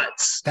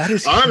nuts. That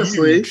is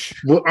huge.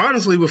 Well,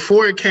 honestly,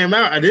 before it came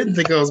out, I didn't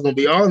think I was going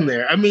to be on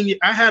there. I mean,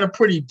 I had a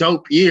pretty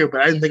dope year, but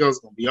I didn't think I was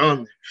going to be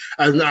on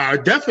there. I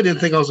definitely didn't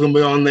think I was going to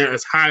be on there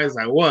as high as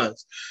I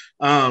was.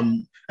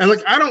 And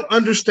like, I don't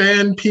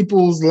understand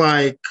people's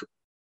like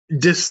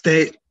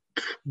disdain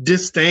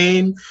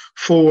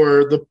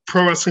for the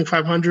Pro Wrestling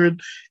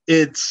 500.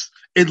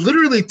 It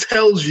literally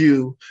tells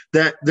you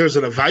that there's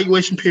an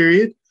evaluation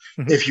period.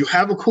 Mm-hmm. If you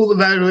have a cool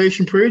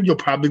evaluation period, you'll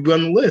probably be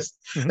on the list.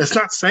 Mm-hmm. It's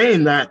not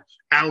saying that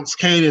Alex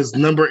Kane is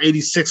number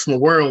 86 in the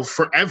world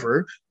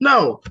forever.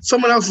 No,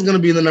 someone else is going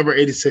to be in the number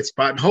 86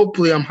 spot, and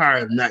hopefully I'm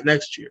higher than that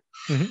next year.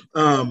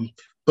 Mm-hmm.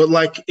 But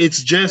like,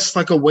 it's just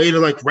like a way to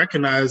like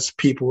recognize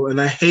people.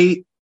 And I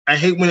hate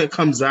when it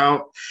comes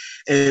out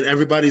and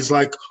everybody's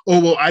like,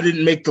 oh, well, I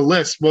didn't make the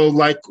list. Well,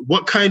 like,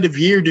 what kind of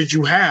year did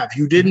you have?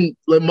 You didn't,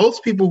 like,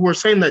 most people who are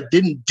saying that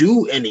didn't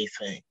do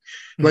anything.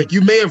 Mm-hmm. Like,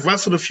 you may have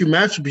wrestled a few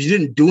matches, but you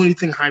didn't do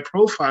anything high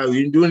profile.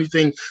 You didn't do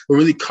anything that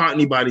really caught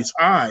anybody's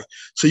eye.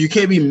 So you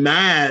can't be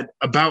mad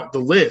about the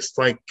list.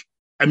 Like,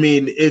 I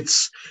mean,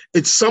 it's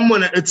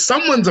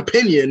someone's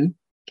opinion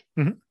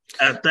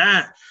at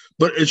that.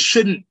 but it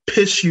shouldn't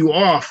piss you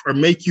off or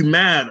make you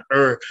mad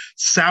or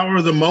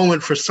sour the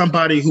moment for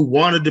somebody who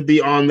wanted to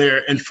be on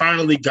there and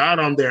finally got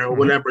on there or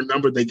whatever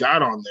number they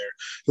got on there.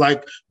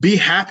 Like, be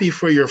happy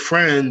for your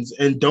friends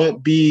and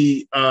don't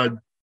be what's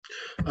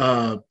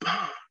the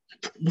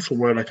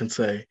word I can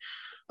say?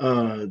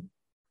 Don't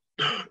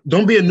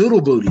be a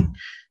noodle booty.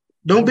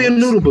 Don't be a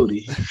noodle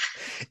booty.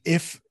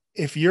 If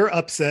you're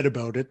upset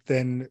about it,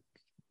 then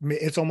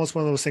it's almost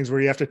one of those things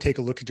where you have to take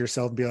a look at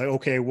yourself and be like,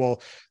 okay,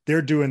 well,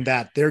 they're doing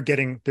that.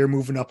 They're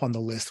moving up on the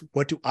list.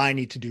 What do I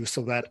need to do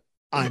so that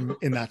I'm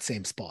in that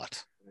same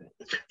spot?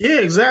 Yeah,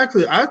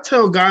 exactly. I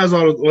tell guys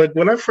all, like,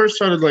 when I first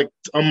started, like,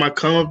 on my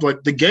come up,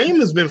 like, the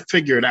game has been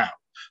figured out.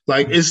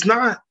 Like, it's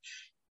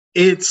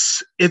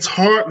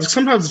hard.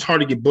 Sometimes it's hard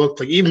to get booked.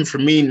 Like, even for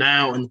me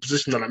now in the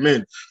position that I'm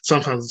in,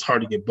 sometimes it's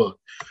hard to get booked.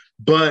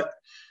 But,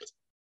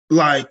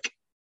 like,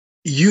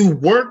 you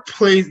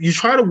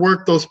try to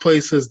work those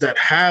places that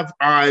have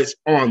eyes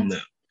on them.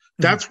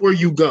 That's where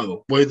you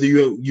go. Whether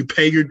you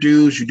pay your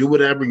dues, you do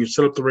whatever, you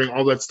set up the ring,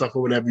 all that stuff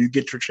or whatever, you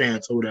get your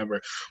chance or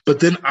whatever. But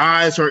then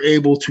eyes are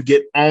able to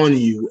get on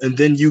you, and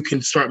then you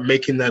can start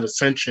making that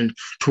ascension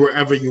to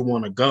wherever you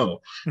want to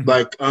go.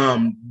 Like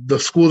the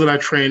school that I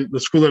trained at the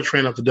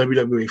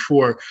WWE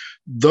for,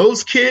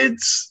 those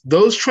kids,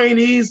 those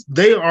trainees,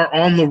 they are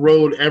on the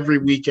road every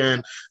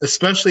weekend,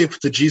 especially if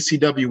it's the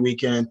GCW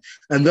weekend,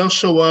 and they'll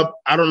show up.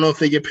 I don't know if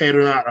they get paid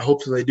or not. I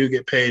hope that they do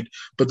get paid,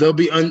 but they'll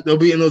be in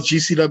those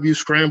GCW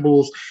scrambles.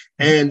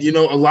 And, you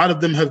know, a lot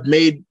of them have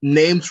made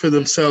names for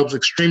themselves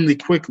extremely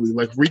quickly.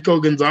 Like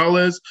Rico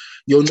Gonzalez,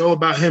 you'll know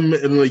about him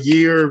in a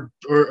year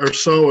or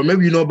so, or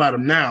maybe you know about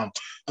him now.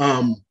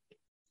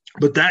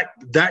 But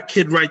that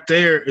kid right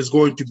there is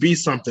going to be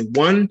something.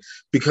 One,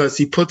 because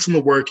he puts in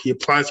the work, he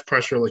applies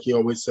pressure, like he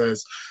always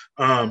says,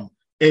 and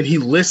he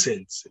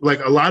listens.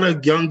 Like, a lot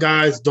of young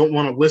guys don't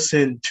want to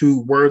listen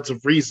to words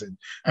of reason.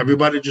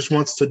 Everybody just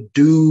wants to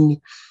do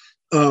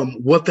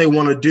what they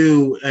want to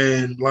do.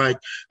 And, like,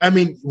 I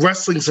mean,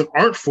 wrestling's an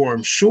art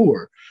form,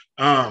 sure.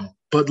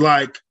 But,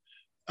 like,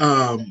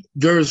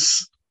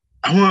 there's,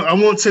 I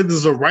won't say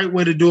there's a right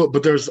way to do it,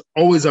 but there's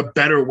always a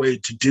better way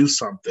to do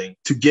something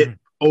to get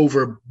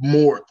over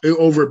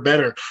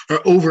better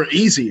or over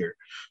easier.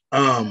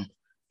 And,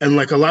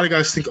 like, a lot of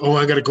guys think, oh,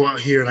 I got to go out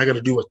here and I got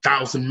to do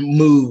 1,000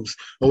 moves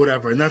or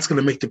whatever, and that's going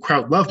to make the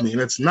crowd love me.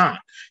 And it's not.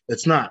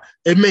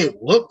 It may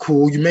look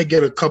cool. You may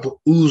get a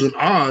couple oohs and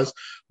ahs,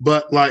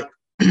 but, like,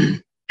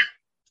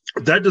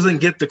 that doesn't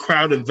get the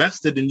crowd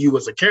invested in you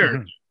as a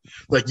character.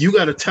 Like, you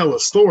got to tell a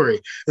story,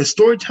 and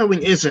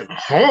storytelling isn't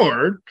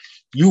hard.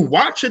 You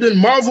watch it in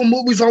Marvel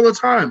movies all the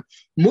time.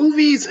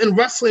 Movies and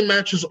wrestling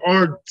matches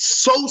are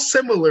so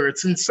similar.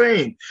 It's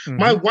insane.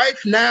 My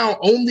wife now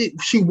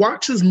she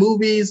watches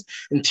movies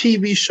and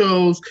TV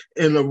shows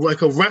in a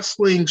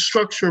wrestling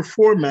structure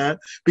format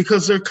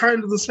because they're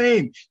kind of the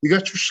same. You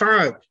got your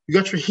shine, you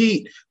got your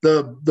heat.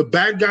 The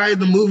bad guy in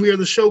the movie or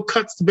the show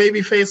cuts the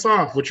baby face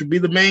off, which would be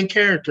the main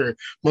character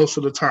most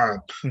of the time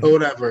or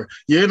whatever.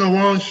 You're in a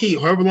long heat,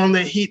 however long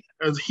that heat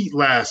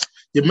lasts.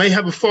 You may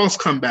have a false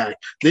comeback.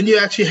 Then you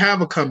actually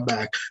have a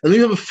comeback. And then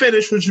you have a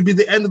finish, which would be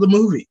the end of the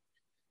movie.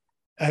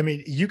 I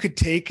mean, you could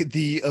take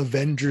the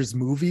Avengers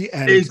movie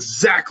and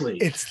exactly,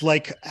 it's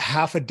like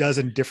half a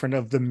dozen different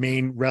of the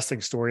main wrestling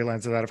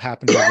storylines that have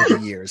happened over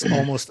the years,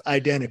 almost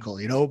identical,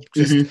 you know,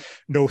 just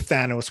no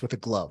Thanos with a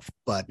glove,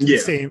 but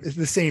it's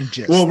the same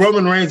gist. Well,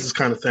 Roman Reigns is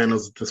kind of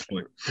Thanos at this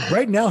point.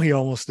 Right now, he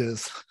almost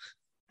is.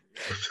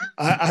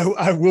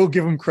 I will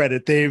give them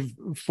credit. They've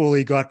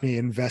fully got me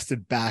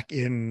invested back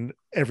in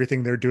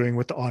everything they're doing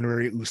with the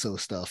honorary Uso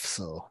stuff.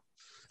 So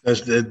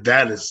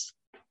that is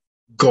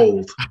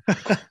gold.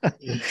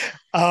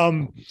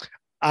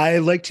 I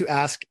like to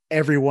ask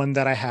everyone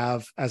that I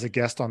have as a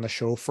guest on the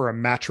show for a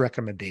match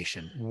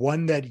recommendation,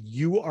 one that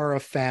you are a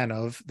fan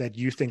of that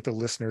you think the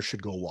listeners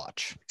should go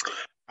watch.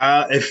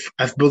 If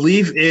I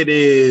believe it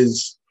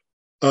is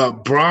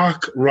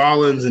Brock,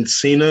 Rollins, and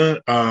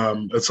Cena.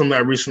 It's something I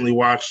recently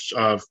watched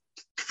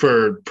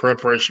for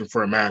preparation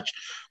for a match.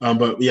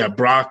 But yeah,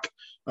 Brock,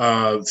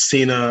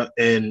 Cena,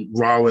 and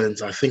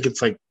Rollins. I think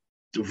it's like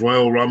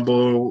Royal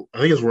Rumble. I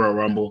think it's Royal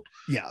Rumble.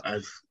 Yeah.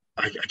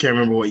 I can't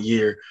remember what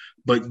year,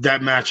 but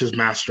that match is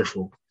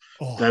masterful.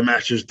 Oh. That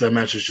match is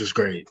just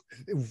great.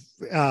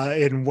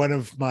 In one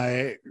of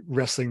my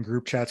wrestling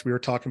group chats, we were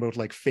talking about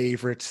like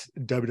favorite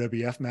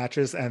WWF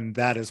matches, and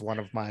that is one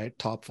of my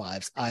top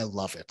 5s. I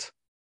love it.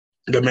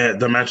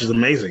 The match is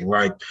amazing.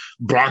 Like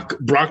Brock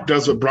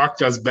does what Brock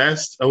does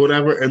best or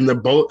whatever,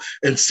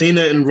 and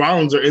Cena and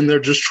Rollins are in there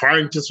just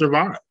trying to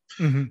survive.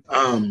 And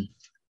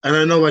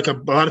I know like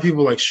a lot of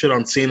people like shit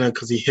on Cena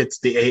because he hits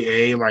the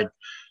AA like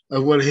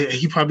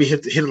he probably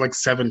hit it like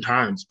 7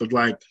 times, but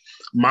like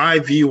my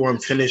view on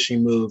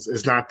finishing moves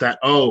is not that,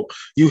 oh,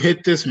 you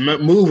hit this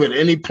move at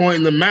any point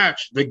in the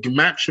match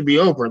should be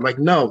over. Like,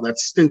 no,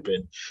 that's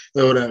stupid.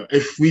 So,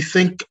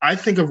 I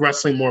think of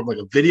wrestling more of like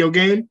a video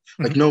game,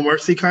 like No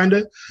Mercy kind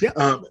of.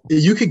 Yeah.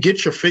 You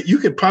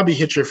could probably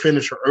hit your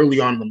finisher early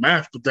on in the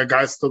match, but that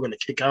guy's still going to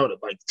kick out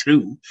at like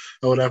 2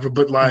 or whatever.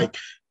 But like,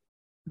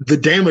 the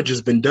damage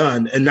has been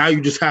done, and now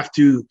you just have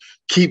to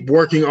keep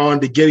working on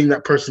to getting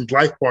that person's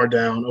life bar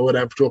down or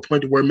whatever to a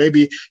point where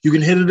maybe you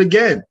can hit it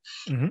again.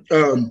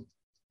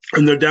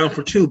 And they're down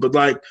for 2. But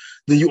like,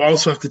 then you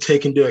also have to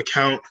take into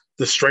account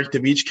the strength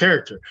of each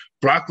character.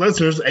 Brock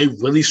Lesnar's a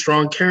really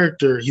strong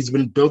character. He's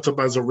been built up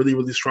as a really,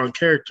 really strong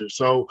character.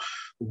 So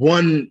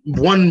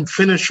one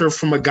finisher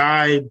from a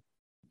guy,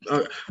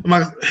 I'm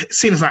not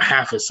seeing it's not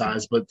half his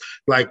size, but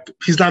like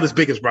he's not as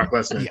big as Brock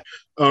Lesnar,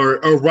 or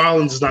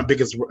Rollins is not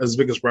as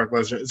big as Brock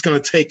Lesnar. It's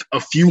going to take a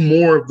few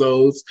more of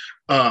those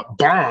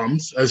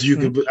bombs, as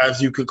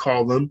you could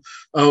call them,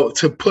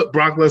 to put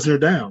Brock Lesnar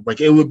down.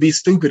 Like, it would be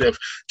stupid if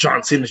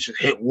John Cena should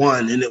hit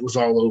one and it was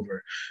all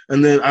over.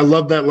 And then I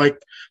love that,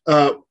 like,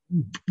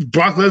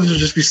 Brock Lesnar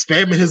just be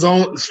spamming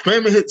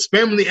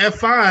the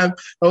F5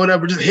 or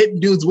whatever, just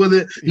hitting dudes with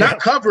it, not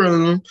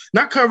covering them.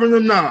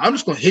 Nah, I'm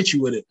just gonna hit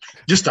you with it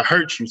just to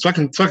hurt you, so I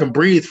can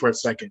breathe for a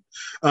second.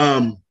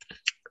 And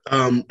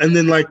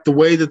then like the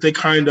way that they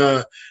kind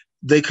of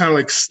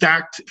like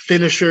stacked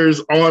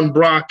finishers on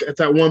Brock at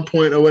that one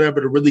point or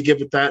whatever to really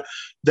give it that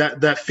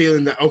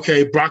feeling that,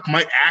 okay, Brock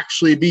might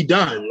actually be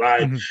done.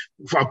 Like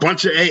a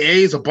bunch of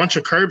AAs, a bunch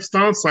of curb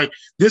stomps, like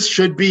this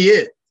should be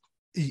it.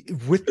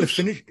 With the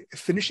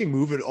finishing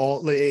move,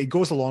 it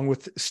goes along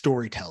with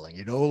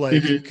storytelling,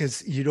 like,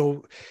 because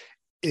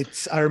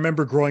I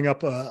remember growing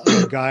up,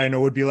 a guy I know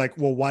would be like,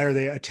 well, why are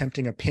they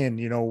attempting a pin,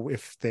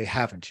 if they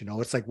haven't,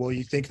 it's like, well,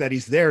 you think that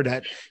he's there,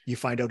 that you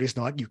find out he's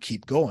not, you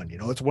keep going,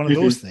 it's one of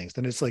those things.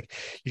 And it's like,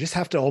 you just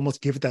have to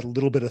almost give it that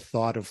little bit of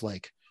thought of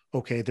like,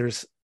 okay,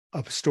 there's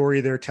a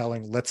story they're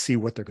telling, let's see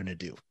what they're going to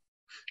do.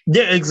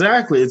 Yeah,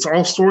 exactly. It's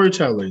all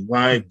storytelling.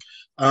 Like,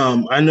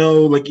 I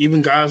know, like,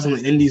 even guys in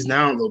the indies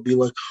now, they'll be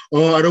like,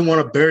 oh, I don't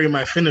want to bury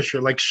my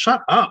finisher. Like,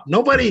 shut up.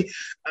 Nobody,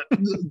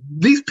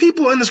 these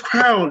people in this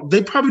crowd,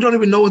 they probably don't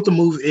even know what the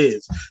move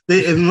is.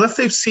 Unless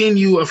they've seen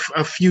you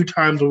a few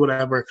times or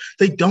whatever,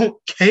 they don't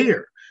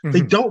care.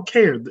 They don't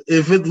care.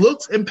 If it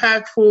looks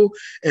impactful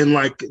and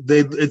like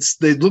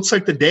it looks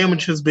like the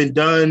damage has been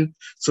done,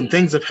 some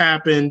things have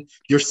happened,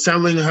 you're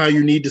selling how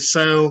you need to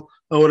sell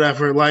or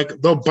whatever, like,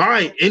 they'll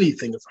buy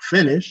anything as a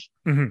finish.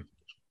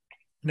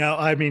 Now,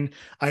 I mean,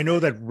 I know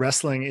that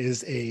wrestling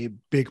is a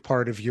big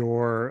part of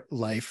your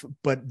life,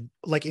 but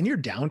like in your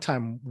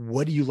downtime,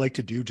 what do you like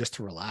to do just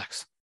to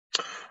relax?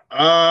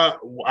 I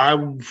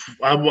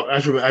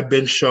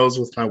binge shows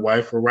with my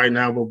wife. Right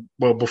now,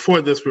 well,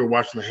 before this, we were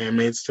watching The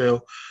Handmaid's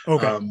Tale.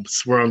 Okay,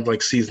 so we're on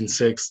like season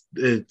 6.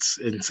 It's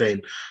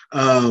insane.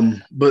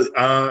 But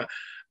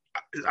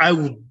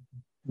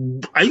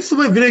I used to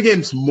play video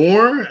games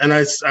more, and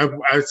I'm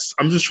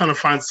just trying to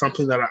find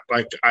something that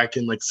I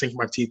can like sink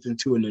my teeth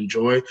into and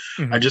enjoy.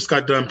 I just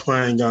got done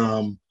playing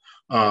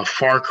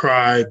Far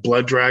Cry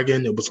Blood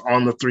Dragon. It was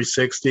on the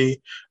 360,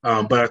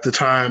 but at the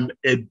time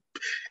it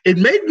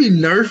made me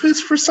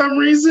nervous for some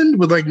reason.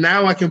 But like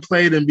now I can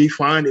play it and be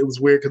fine. It was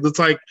weird because it's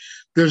like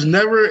there's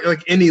never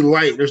like any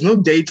light. There's no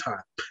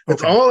daytime.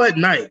 It's all at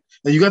night,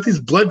 and you got these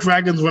blood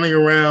dragons running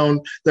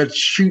around that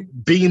shoot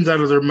beams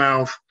out of their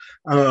mouth.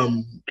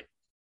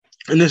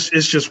 And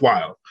it's just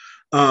wild.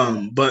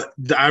 But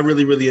I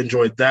really, really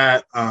enjoyed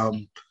that.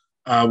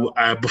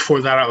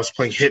 Before that, I was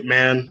playing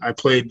Hitman. I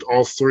played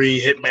all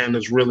 3. Hitman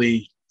is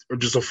really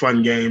just a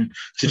fun game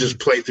to just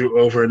play through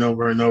over and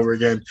over and over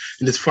again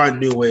and just find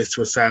new ways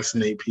to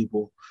assassinate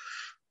people.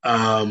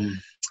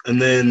 And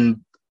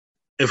then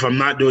if I'm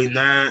not doing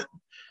that,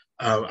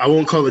 I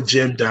won't call it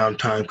gym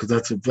downtime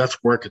because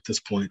that's work at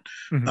this point.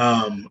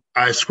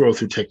 I scroll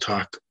through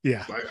TikTok.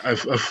 Yeah.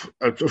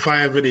 If I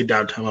have any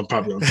downtime, I'm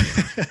probably on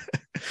TikTok.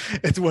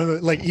 It's one of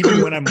the, like,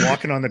 even when I'm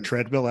walking on the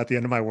treadmill at the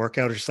end of my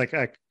workout, it's just like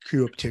I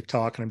queue up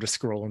TikTok and I'm just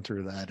scrolling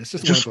through that. It's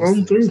just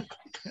scrolling through.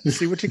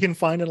 See what you can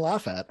find and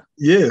laugh at.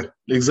 Yeah,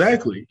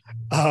 exactly.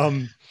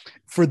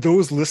 For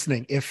those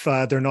listening, if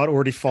they're not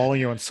already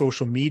following you on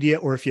social media,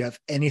 or if you have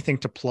anything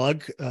to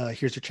plug,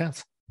 here's your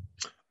chance.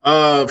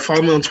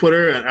 Follow me on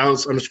Twitter at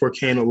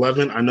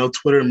Alex_Kane11. I know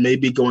Twitter may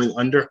be going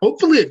under.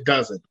 Hopefully it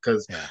doesn't,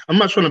 because I'm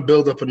not trying to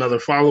build up another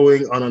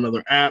following on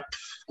another app.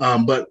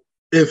 But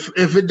if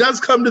it does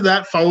come to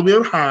that, follow me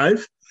on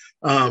Hive.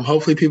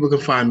 Hopefully people can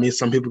find me.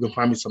 Some people can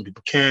find me, some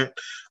people can't.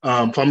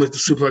 Follow me at the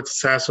Suplex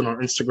Assassin on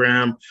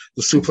Instagram,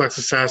 the Suplex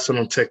Assassin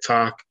on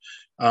TikTok.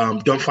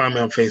 Don't find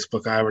me on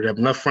Facebook. I already have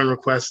enough friend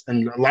requests,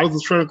 and a lot of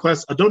those friend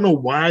requests, I don't know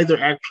why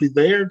they're actually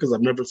there because I've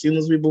never seen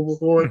those people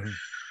before.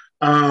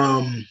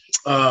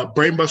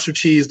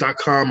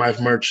 Brainbustercheese.com,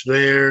 I've merched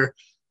there,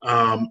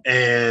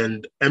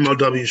 and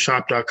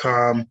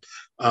MLWshop.com.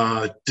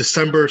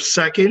 December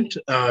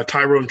 2nd,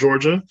 Tyrone,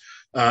 Georgia.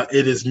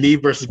 It is me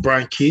versus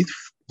Brian Keith,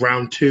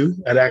 round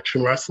 2 at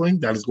Action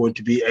Wrestling. That is going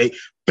to be a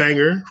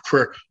banger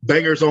for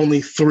bangers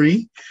only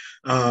 3.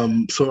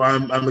 So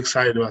I'm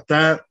excited about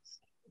that.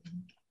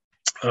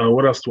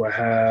 What else do I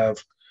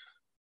have?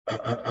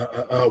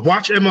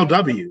 Watch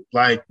MLW.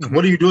 Like,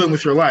 what are you doing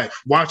with your life?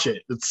 Watch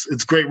it.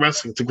 It's great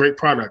wrestling. It's a great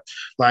product.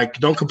 Like,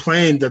 don't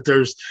complain that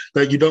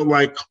you don't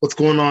like what's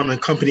going on in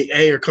company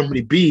A or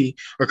company B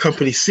or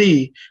company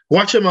C.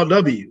 Watch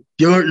MLW.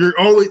 You're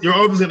always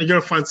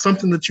gonna find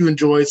something that you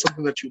enjoy,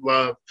 something that you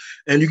love,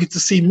 and you get to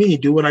see me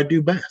do what I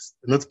do best,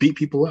 and let's beat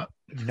people up.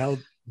 No,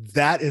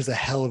 that is a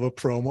hell of a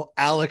promo.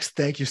 Alex,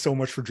 thank you so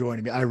much for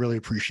joining me. I really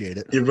appreciate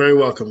it. You're very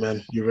welcome,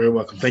 man. You're very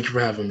welcome. Thank you for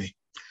having me.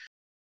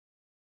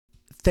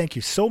 Thank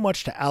you so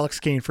much to Alex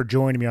Kane for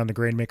joining me on the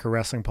Grainmaker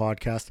Wrestling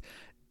Podcast.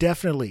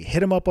 Definitely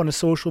hit him up on his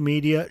social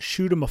media,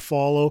 shoot him a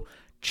follow,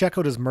 check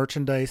out his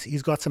merchandise.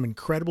 He's got some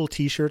incredible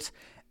t-shirts,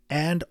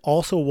 and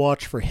also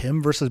watch for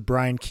him versus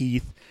Brian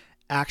Keith,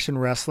 Action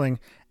Wrestling.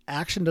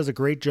 Action does a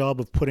great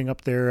job of putting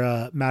up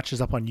their matches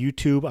up on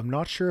YouTube. I'm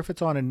not sure if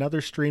it's on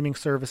another streaming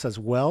service as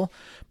well,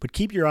 but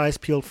keep your eyes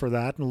peeled for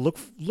that and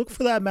look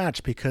for that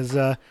match, because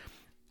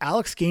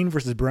Alex Kane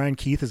versus Brian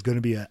Keith is going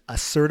to be a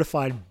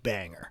certified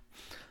banger.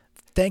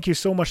 Thank you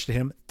so much to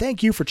him.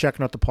 Thank you for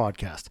checking out the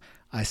podcast.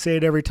 I say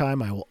it every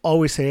time. I will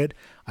always say it.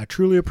 I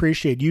truly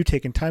appreciate you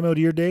taking time out of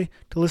your day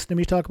to listen to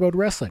me talk about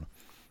wrestling.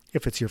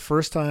 If it's your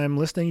first time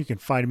listening, you can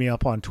find me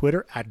up on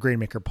Twitter at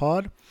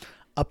GrainmakerPod,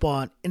 up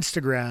on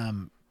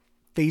Instagram,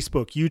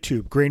 Facebook,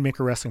 YouTube,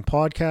 Grainmaker Wrestling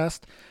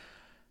Podcast,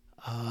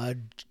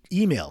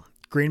 email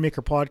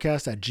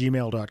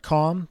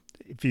grainmakerpodcast@gmail.com.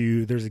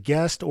 If there's a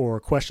guest or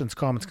questions,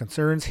 comments,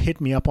 concerns,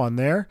 hit me up on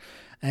there.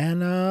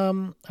 And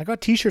I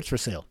got t-shirts for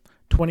sale.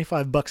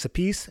 $25 a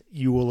piece.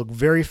 You will look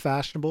very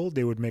fashionable.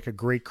 They would make a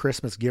great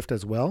Christmas gift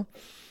as well.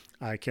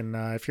 I can,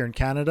 if you're in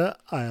Canada,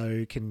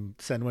 I can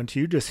send one to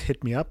you. Just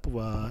hit me up,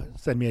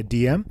 send me a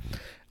DM.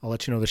 I'll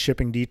let you know the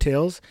shipping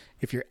details.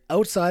 If you're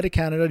outside of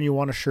Canada and you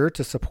want a shirt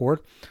to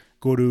support,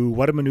 go to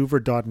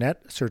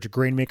whatamaneuver.net, search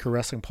Grainmaker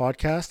Wrestling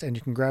Podcast, and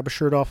you can grab a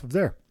shirt off of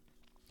there.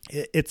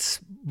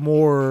 It's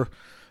more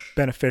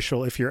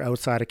beneficial if you're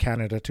outside of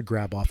Canada to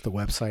grab off the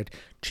website.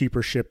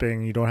 Cheaper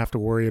shipping. You don't have to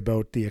worry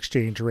about the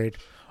exchange rate.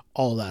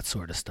 All that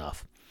sort of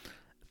stuff.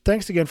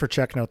 Thanks again for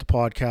checking out the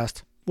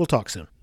podcast. We'll talk soon.